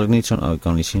 Ja. Zal ik niet zo'n... Oh, ik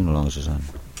kan niet zien hoe lang ze zijn.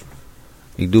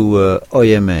 Ik doe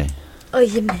Oyeme.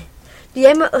 Oyeme. Doe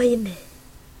jij maar Oyeme.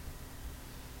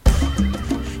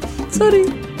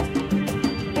 Sorry.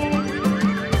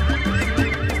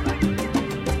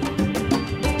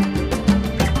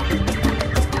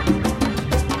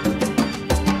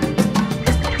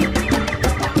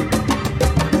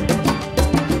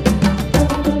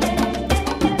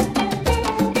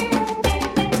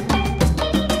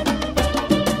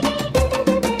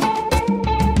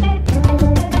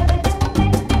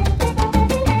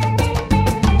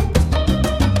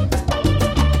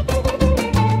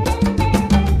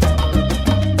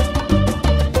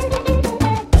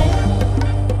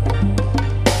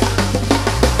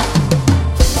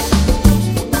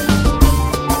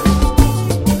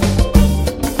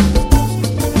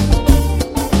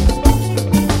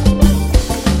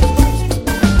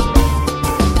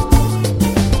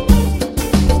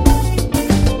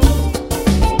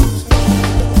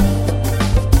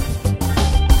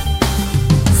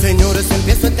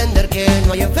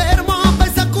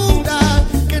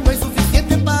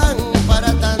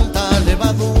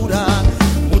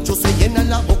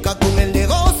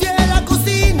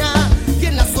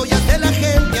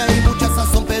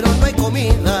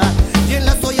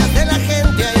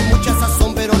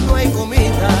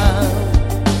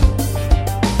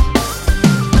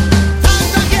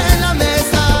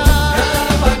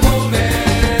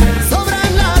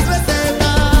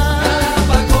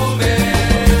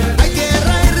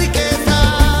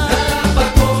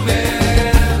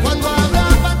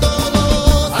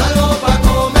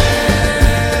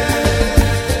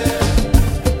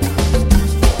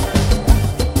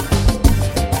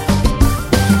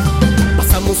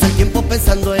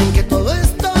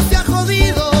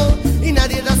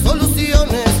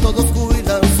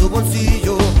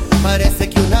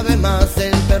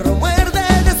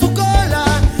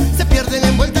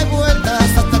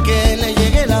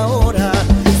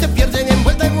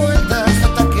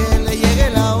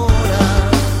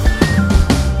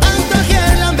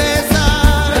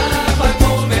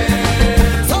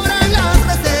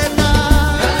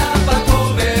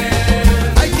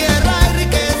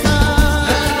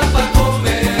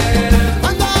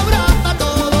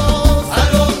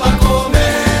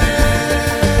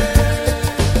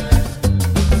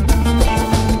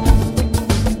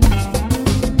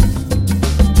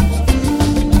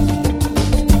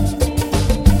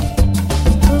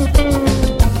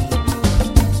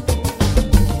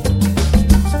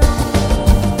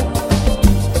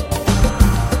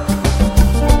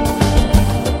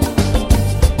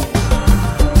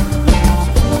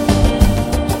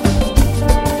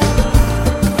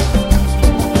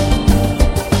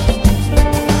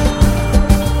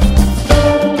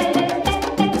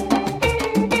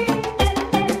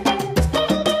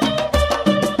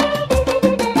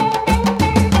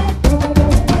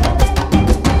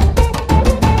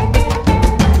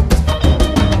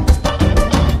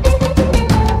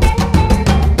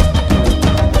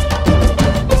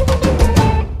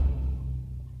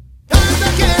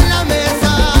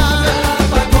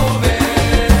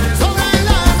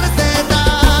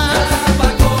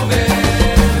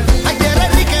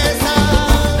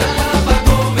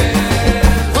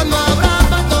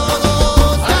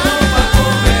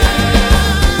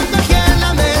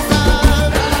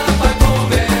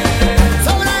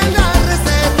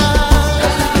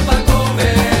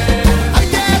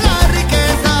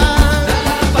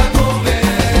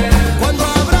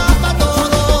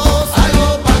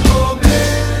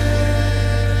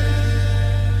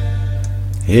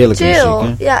 Heerlijke chill.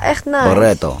 muziek, hè? Ja, echt nice.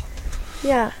 Barretto.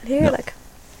 Ja, heerlijk.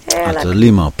 Heerlijk. Uit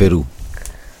Lima, Peru. Dat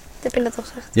heb je net al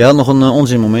gezegd. Jij had nog een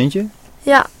onzinmomentje?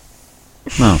 Ja.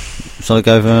 Nou, zal ik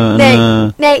even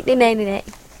een... Nee.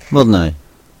 Wat nee?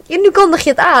 Nu kondig je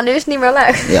het aan, nu is het niet meer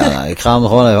leuk. Ja, nou, ik ga hem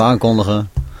gewoon even aankondigen.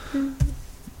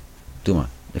 Doe maar.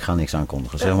 Ik ga niks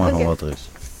aankondigen. Zeg maar gewoon wat er is.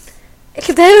 Ik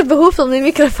heb de hele behoefte om die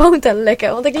microfoon te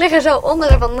lekken. Want ik lig er zo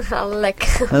onder van gaan lekken.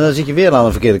 En dan zit je weer aan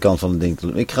de verkeerde kant van het ding te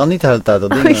doen. Ik ga niet de hele tijd dat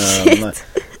ding... shit. Maar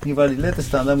hier waar die letters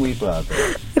staan, daar moet je praten.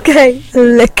 Oké,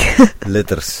 lekker.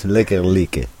 Letters, lekker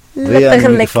likken. Wil Lekker jij aan de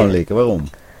likken. microfoon likken? Waarom?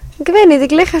 Ik weet niet,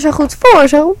 ik lig er zo goed voor.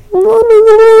 Zo.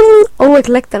 Oh, ik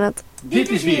lekte het. Dit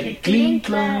is weer een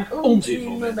klinkklaar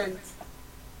onzinmoment.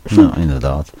 Nou,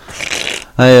 inderdaad.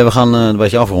 Hey, we gaan een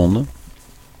beetje afronden.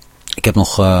 Ik heb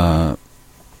nog 1 nummer.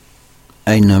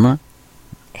 1 nummer?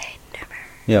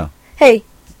 Ja. Hey.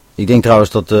 Ik denk trouwens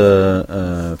dat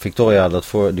Victoria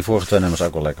die vorige 2 nummers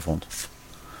ook wel lekker vond.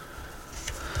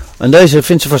 En deze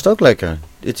vindt ze vast ook lekker.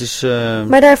 Dit is...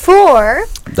 Maar daarvoor...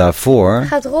 Daarvoor...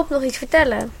 Gaat Rob nog iets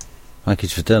vertellen? Ga ik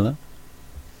iets vertellen?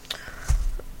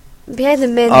 Ben jij de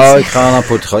mens? Oh, ik ga naar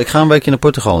Portugal. Ik ga een weekje naar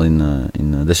Portugal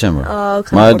in december. Oh, ik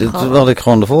ga maar naar dit Portugal. wilde ik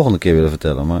gewoon de volgende keer willen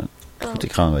vertellen. Maar goed,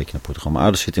 ik ga een weekje naar Portugal. Mijn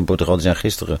ouders zitten in Portugal. Die zijn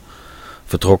gisteren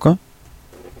vertrokken.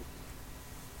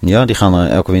 Ja, die gaan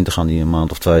elke winter gaan die een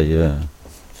maand of 2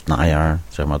 najaar,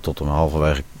 zeg maar, tot en met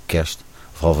halverwege kerst.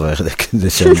 Of halverwege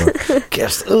december.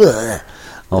 Kerst.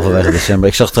 Halverwege december.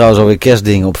 Ik zag trouwens alweer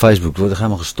kerstdingen op Facebook. Ik word er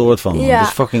helemaal gestoord van. Ja. Het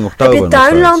is fucking oktober. Heb je nog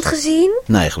Tuinland steeds. gezien?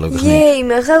 Nee, gelukkig niet. Jee,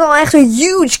 maar er staat al echt zo'n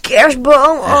huge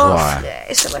kerstboom. Echt Oh, waar.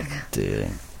 vreselijk.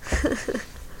 Tering.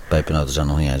 Pepernoten zijn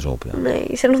nog niet eens op, ja. Nee,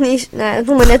 die zijn nog niet... Nee, dat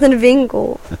doen we net in de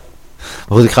winkel.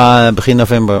 Maar goed, ik ga begin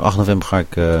november, 8 november ga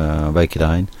ik een weekje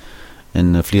daarheen.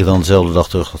 En vlieg dan dezelfde dag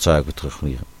terug dat zij ook weer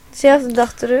terugvliegen. Dezelfde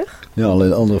dag terug. Ja, alleen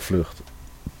een andere vlucht.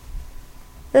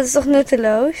 Dat is toch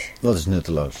nutteloos? Dat is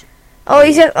nutteloos. Oh,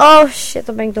 je zegt... Oh, shit,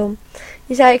 dan ben ik dom.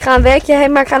 Je zei, ik ga een weekje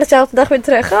heen, maar ik ga dezelfde dag weer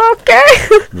terug. Oké.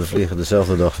 We vliegen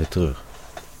dezelfde dag weer terug.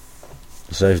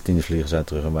 De 17e vliegen zij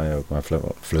terug en wij ook, maar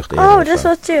vlucht eerder. Oh, of dat is zo.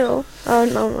 wel chill.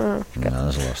 Oh, no, Ja,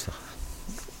 dat is lastig.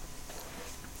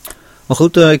 Maar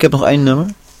goed, ik heb nog 1 nummer.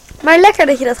 Maar lekker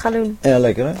dat je dat gaat doen. Ja,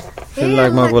 lekker hè? Heel Het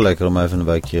lijkt me ook wel lekker. lekker om even een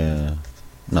weekje...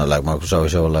 nou, lijkt me ook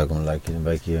sowieso wel leuk om een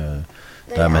weekje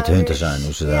daar met hun te zijn.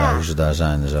 Hoe ze daar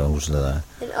zijn en zo. Hoe ze daar...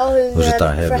 En al hun Hoe ze het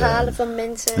daar hebben. verhalen van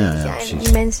mensen. Ja, dat ja, je eindelijk precies.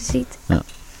 die mensen ziet. Ja.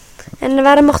 En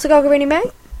waarom mocht ik ook weer niet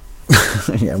mee?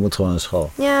 Jij moet gewoon naar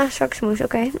school. Ja, zwaksmoes,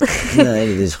 oké.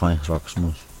 Nee, dit is gewoon geen zwakke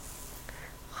smoes.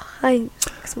 Hi.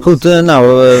 Goed, nou,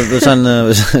 we zijn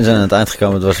aan het eind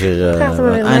gekomen. Het was weer Gaat er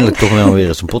maar weer eindelijk mee. toch wel weer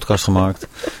eens een podcast gemaakt.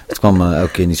 Het kwam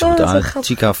elke keer niet zo Oh, goed dat is uit. wel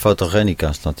grappig. Chica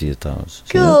Fotogenica staat hier trouwens.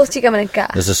 Zie je Cool, dat? chica met een K.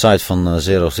 Dat is de site van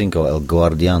 05 El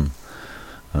Guardian.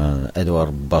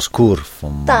 Eduard Bascour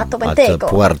van Tato uit Benteco.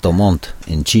 Puerto Montt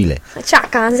in Chile.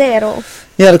 Chaka en Zero.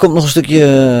 Ja, er komt nog een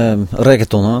stukje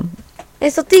reggaeton aan.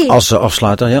 Is dat die? Als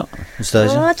afsluiter, ja. Dat is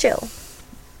deze. Oh, chill.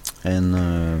 En,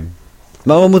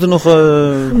 maar we moeten nog...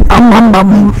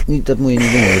 Niet, dat moet je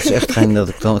niet doen. Dat is echt geen...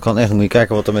 Dat kan echt... Moet je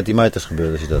kijken wat er met die meters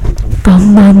gebeurt als je dat doet.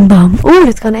 Bam, bam, bam. Oeh,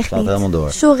 dat kan echt Slaat niet. helemaal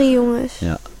door. Sorry, jongens.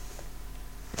 Ja.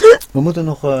 We moeten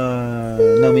nog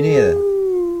nomineren.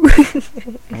 We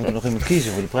moeten nog iemand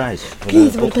kiezen voor de prijs. Voor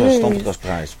de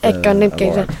podcastprijs. Ik kan niet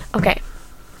kiezen. Oké.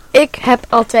 Ik heb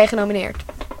al 2 genomineerd.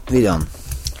 Wie dan?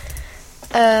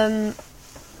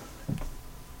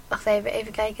 Wacht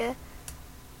even kijken.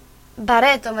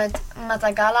 Barreto met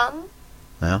Matagalan.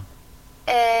 Ja.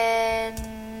 En...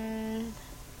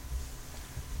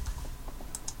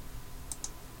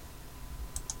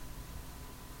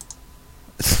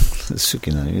 Dat zoek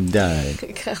je nou. Daar.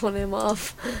 Ik ga gewoon helemaal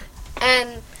af. En...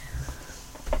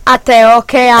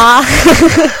 Ateokea.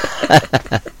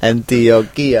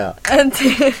 Antioquia.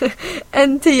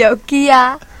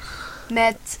 Antioquia.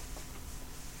 Met...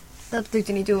 Dat doet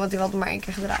er niet toe, want die had maar 1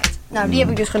 keer gedraaid. Nou, die heb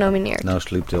ik dus genomineerd. Nou,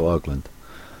 Sleep Till Oakland.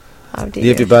 Oh, Die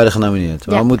heb je beide genomineerd.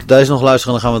 Ja. We moeten deze nog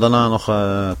luisteren en dan gaan we daarna nog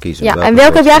kiezen. Ja, en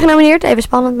welke heb jij genomineerd? Even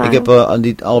spannend maken. Ik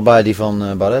heb allebei die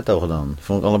van Barretto gedaan.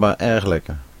 Vond ik allebei erg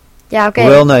lekker. Ja, oké.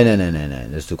 Hoewel, nee. Dat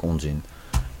is natuurlijk onzin.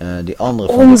 Die andere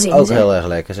vond Onzin, ik ook zeg. heel erg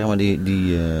lekker. Zeg maar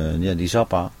die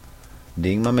Zappa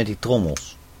ding, maar met die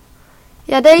trommels.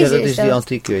 Ja, deze ja, dat is dat.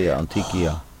 die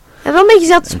Antiquia. En wel een beetje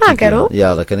dezelfde smaak, hè, Rob?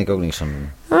 Ja, daar kan ik ook niks aan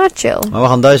doen. Ah, chill. Maar we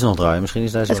gaan deze nog draaien. Misschien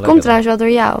is deze Het wel komt lekker. trouwens wel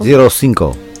door jou.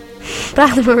 05.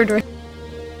 Praat er maar weer door.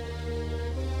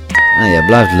 Nee, jij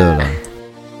blijft lullen.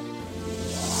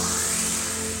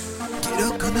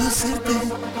 Quiero conocerte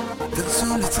tan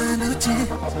solo esta noche.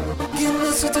 Que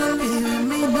no se te olvide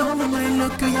mi nombre, lo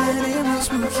que hoy haremos,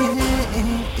 mujer.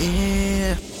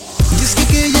 Y es que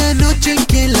aquella noche en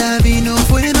que la vi no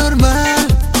fue normal.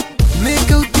 Me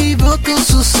cautivó con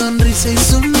su sonrisa y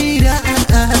su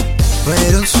mirada.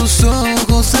 Fueron sus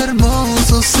ojos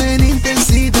hermosos en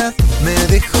intensidad. Me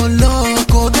dejó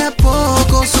loco de a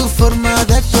poco su forma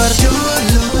de actuar. Yo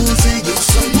lo sé, yo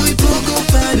soy muy poco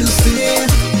para usted.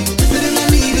 Pero la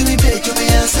mira en mi pecho me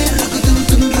hace rucutum,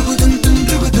 tum, rucutum, tum,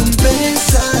 rucutum.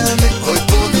 Bésame, hoy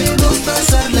podemos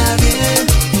pasarla bien.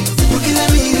 Porque la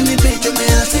mira en mi pecho me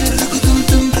hace rucutum,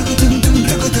 tum, rucutum, tum,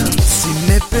 rucutum. Si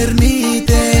me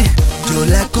permite, yo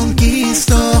la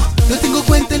conquisto.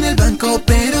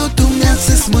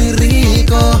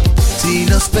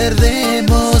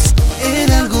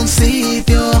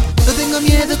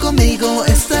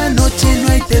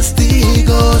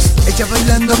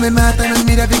 bailando me mata, me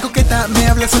mira bien coqueta, me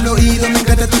hablas al oído, me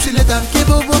encanta tu silueta. Qué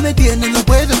bobo me tiene, no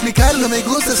puedo explicarlo, me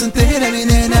gusta sentir a mi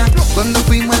nena. Cuando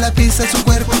fuimos a la pista, su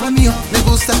cuerpo fue mío, me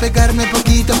gusta pegarme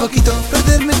poquito a poquito,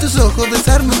 perderme en tus ojos,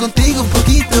 besarme contigo un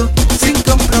poquito, sin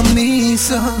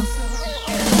compromiso.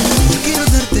 Quiero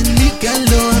darte mi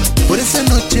calor, por esa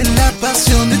noche la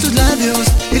pasión de tus labios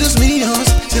y los míos,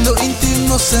 siendo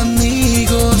íntimos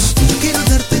amigos. Quiero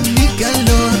darte mi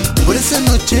calor, por esa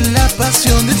noche la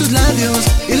pasión de tus labios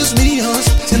y los míos,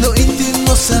 siendo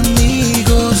íntimos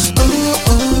amigos. Oh,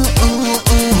 oh, oh,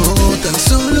 oh, tan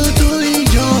solo tú y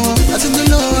yo,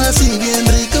 haciéndolo así bien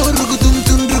rico. Rucutum,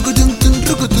 tum, rucutum, tum,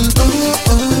 rucutum. Oh,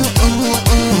 oh,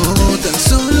 oh, oh, tan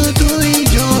solo tú y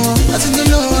yo,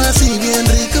 haciéndolo así bien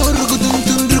rico. Rucutum,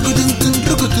 tum, rucutum, tum,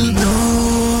 rucutum.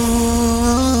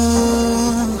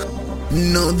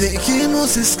 No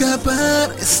dejemos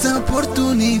escapar esta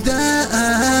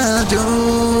oportunidad.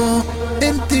 Yo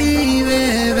en ti,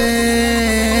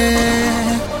 bebé,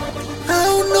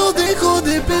 aún no dejo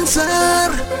de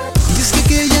pensar. Y es que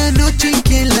aquella noche en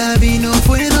que la vi no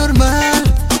fue normal.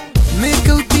 Me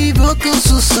cautivó con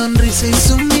su sonrisa y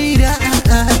su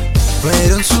mirada.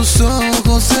 Fueron sus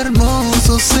ojos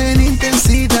hermosos en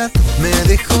intensidad. Me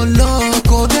dejó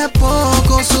loco de a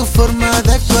poco su forma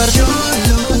de actuar. Yo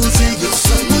lo sé, yo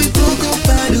soy muy poco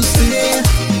para usted,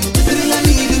 pero la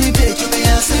miro en mi pecho me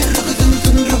hace rocotum,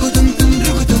 tum, rocotum, tum,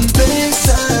 rocotum.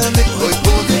 Bésame, hoy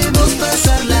podemos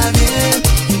pasarla bien,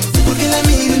 porque la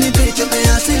miro en mi pecho me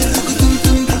hace rocotum,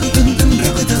 tum, rocotum, tum,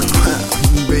 rocotum.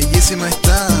 Bellísima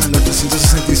está, los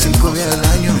 365 días al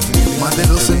año, más de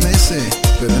 12 meses,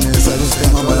 pero es necesario un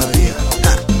tema para ti.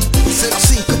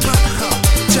 05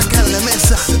 Chaca en la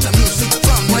mesa, Z Music,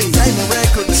 White Diamond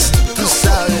Records, tú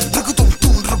sabes. Rocotum,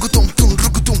 tum, rocotum, tum,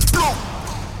 rocotum.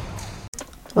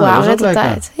 Wauw, net op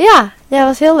tijd. Ja,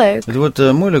 was heel leuk. Het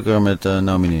wordt moeilijker met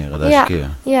nomineren deze keer.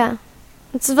 Ja,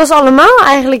 het was allemaal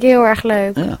eigenlijk heel erg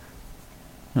leuk.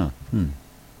 Ja.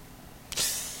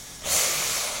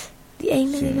 Die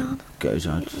ene die we hadden. Keuze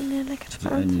uit.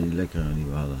 Die lekkere die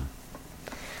we hadden.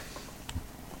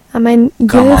 Aan mijn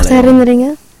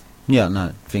jeugdherinneringen. Ja, nou,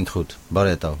 vind ik goed.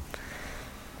 Barretto.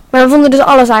 Maar we vonden dus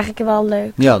alles eigenlijk wel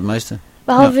leuk. Ja, het meeste.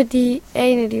 Behalve die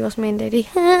ene, die was minder. Die...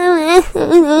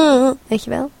 Weet je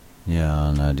wel?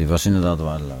 Ja, nou, die was inderdaad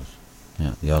waardeloos.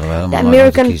 Ja, die hadden we helemaal de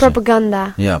American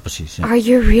Propaganda. Ja, precies. Ja. Are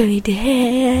you really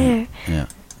there? Ja,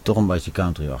 toch een beetje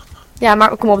country-achtig. Ja,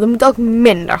 maar kom op, er moet ook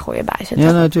minder goeie bij zitten.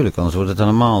 Ja, natuurlijk. Anders wordt het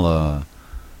helemaal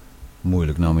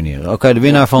moeilijk nomineren. Oké, de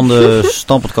winnaar van de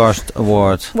Stamppodcast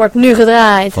Award wordt nu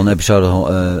gedraaid. Van episode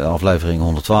aflevering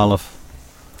 112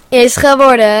 is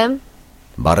geworden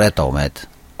Barretto met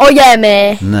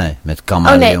Oyeme. Nee, met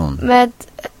Chameleon. Oh nee,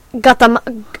 met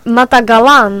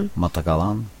Matagalan.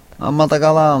 Matagalan? Ah,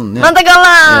 Matagalan. Ja.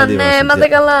 Matagalan, ja, nee,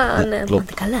 Matagalan. Ja, klopt.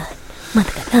 Matagalan.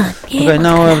 Oké,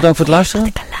 nou bedankt voor het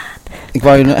luisteren. Ik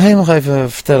wou je nog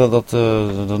even vertellen dat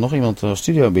er nog iemand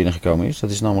studio binnengekomen is. Dat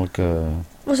is namelijk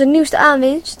onze nieuwste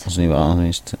aanwinst. Onze nieuwe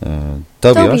aanwinst.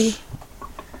 Tobias.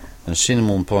 Een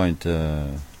Cinnamon Point.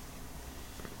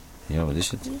 Ja, wat is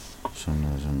het? Zo'n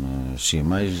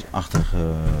Siamese-achtig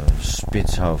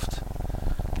spitshoofd.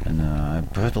 En hij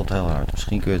pruttelt heel hard.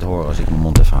 Misschien kun je het horen als ik mijn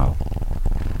mond even hou.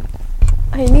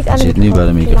 Hij niet aan zit nu bij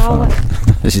de microfoon.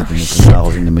 Hij zit met de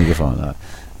nagels in de microfoon. Nou,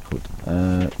 goed.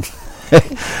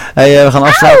 Hey, we gaan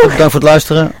afsluiten. Bedankt voor het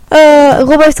luisteren.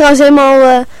 Rob heeft trouwens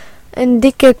helemaal een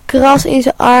dikke kras in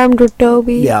zijn arm door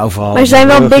Toby. Ja, overal. Maar ze zijn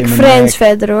wel big friends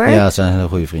verder hoor. Ja, het zijn hele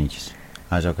goede vriendjes.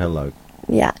 Hij is ook heel leuk.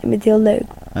 Ja, je bent heel leuk.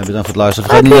 Hey, bedankt voor het luisteren.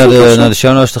 Vergeet niet naar de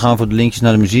show notes te gaan voor de linkjes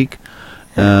naar de muziek.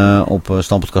 Op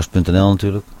stamppodcast.nl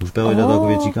natuurlijk. Hoe spel je dat ook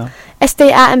alweer, Chica?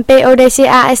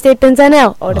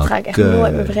 STAMPODCAST.nl. Oh, dat ga ik echt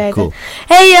nooit meer vergeten. Cool.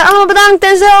 Hey, allemaal bedankt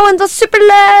en zo. En het was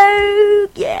superleuk.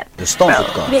 Yeah. De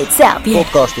Stamppodcast. Weet het zelf, yeah.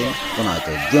 Podcasting vanuit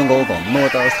de jungle van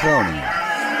Noordoost-Groningen.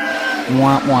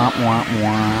 Mwah, mwah, mwah,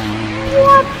 mwah.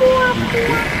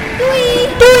 Doei.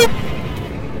 Doei.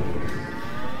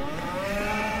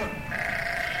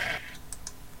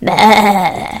 Nee.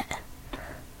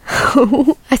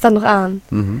 Hij staat nog aan.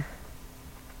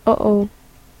 Oh.